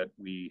something that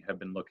we have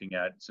been looking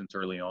at since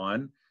early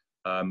on.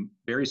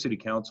 Barrie City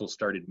Council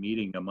started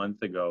meeting a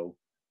month ago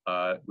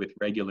with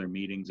regular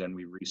meetings, and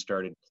we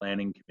restarted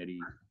planning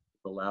committee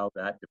to allow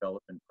that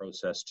development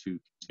process to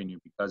continue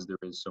because there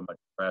is so much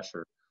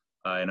pressure.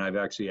 And I've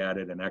actually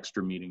added an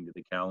extra meeting to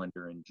the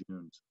calendar in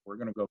June. So we're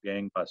going to go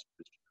gangbusters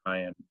to try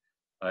and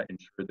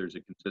ensure there's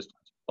a consistent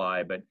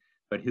supply. But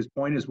his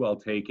point is well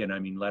taken. I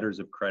mean, letters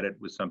of credit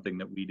was something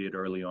that we did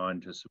early on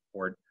to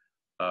support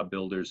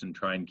builders and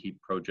try and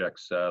keep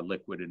projects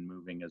liquid and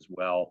moving as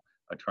well,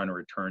 trying to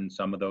return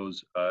some of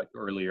those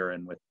earlier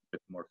and with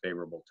more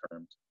favorable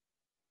terms.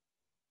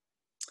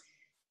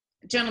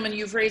 Gentlemen,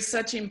 you've raised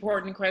such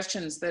important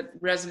questions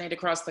that resonate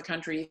across the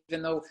country,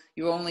 even though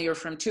you only are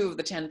from 2 of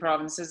the 10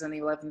 provinces and the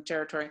 11th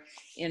territory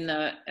in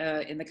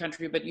the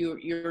country. But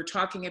you're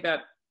talking about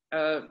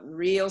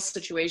real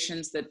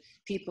situations that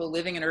people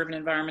living in urban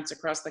environments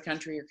across the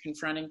country are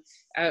confronting.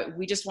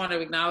 We just want to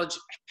acknowledge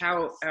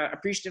how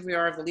appreciative we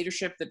are of the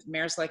leadership that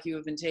mayors like you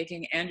have been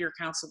taking and your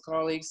council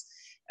colleagues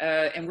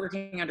and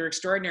working under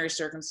extraordinary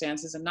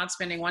circumstances and not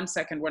spending 1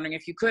 second wondering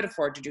if you could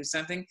afford to do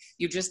something.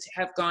 You just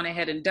have gone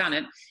ahead and done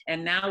it.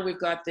 And now we've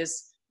got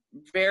this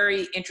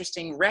very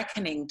interesting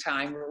reckoning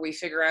time where we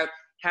figure out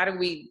how do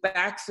we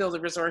backfill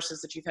the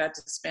resources that you've had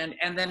to spend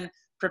and then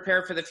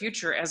prepare for the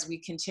future as we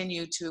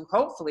continue to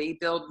hopefully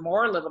build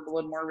more livable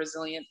and more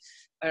resilient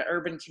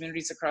urban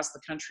communities across the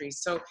country.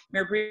 So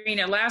Mayor Breen,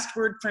 a last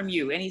word from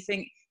you.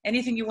 Anything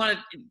you want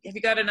to, have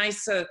you got a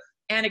nice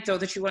anecdote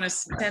that you want to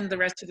send to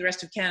the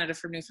rest of Canada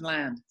from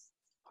Newfoundland?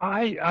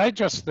 I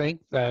just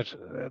think that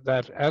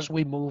as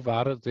we move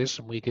out of this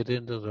and we get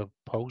into the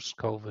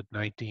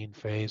post-COVID-19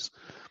 phase,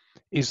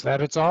 is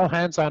that it's all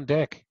hands on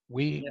deck.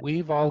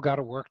 We've all got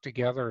to work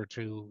together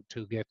to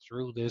get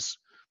through this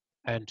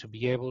and to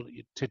be able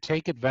to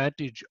take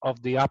advantage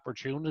of the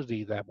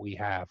opportunity that we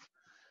have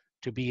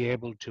to be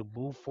able to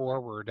move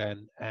forward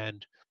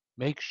and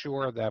make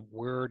sure that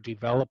we're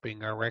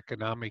developing our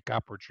economic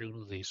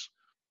opportunities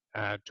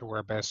to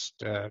our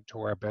best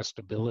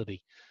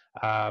ability.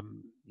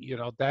 You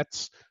know,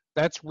 that's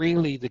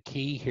really the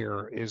key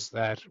here, is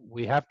that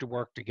we have to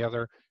work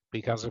together,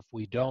 because if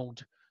we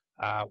don't,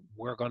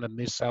 we're going to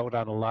miss out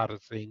on a lot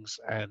of things,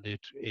 and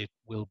it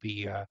will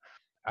be a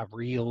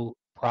real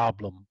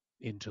problem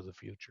into the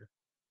future.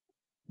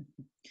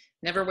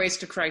 Never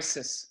waste a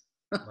crisis.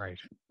 Right.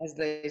 As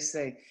they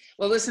say.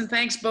 Well, listen,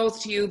 thanks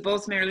both to you,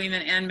 both Mayor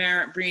Lehman and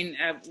Mayor Breen.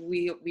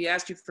 We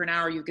asked you for an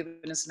hour. You've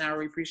given us an hour.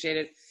 We appreciate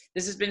it.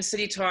 This has been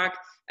City Talk.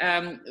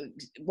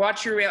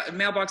 Watch your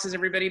mailboxes,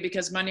 everybody,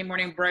 because Monday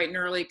morning, bright and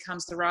early,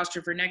 comes the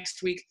roster for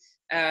next week.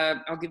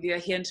 I'll give you a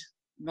hint.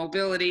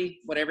 Mobility,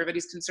 what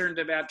everybody's concerned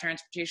about,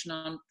 transportation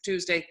on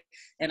Tuesday.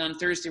 And on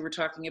Thursday, we're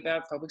talking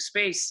about public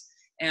space.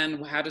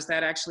 And how does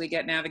that actually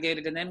get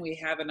navigated? And then we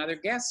have another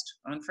guest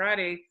on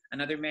Friday,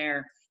 another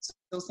mayor.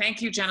 So thank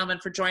you, gentlemen,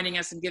 for joining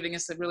us and giving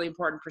us a really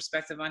important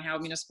perspective on how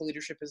municipal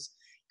leadership is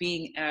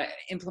being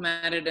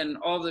implemented and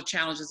all the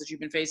challenges that you've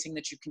been facing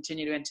that you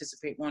continue to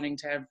anticipate wanting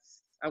to have.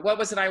 What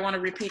was it? I want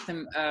to repeat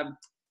them.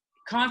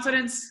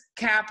 Confidence,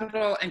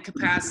 capital, and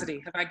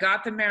capacity. Have I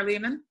got them, Mayor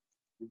Lehman?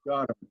 You've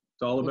got them.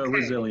 It's all about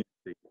resiliency.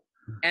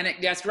 And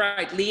that's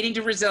right, leading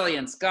to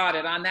resilience. Got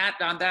it. On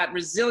that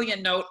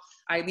resilient note,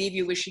 I leave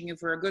you wishing you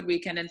for a good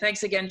weekend. And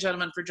thanks again,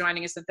 gentlemen, for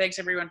joining us. And thanks,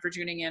 everyone, for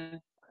tuning in.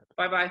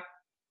 Bye-bye.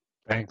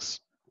 Thanks.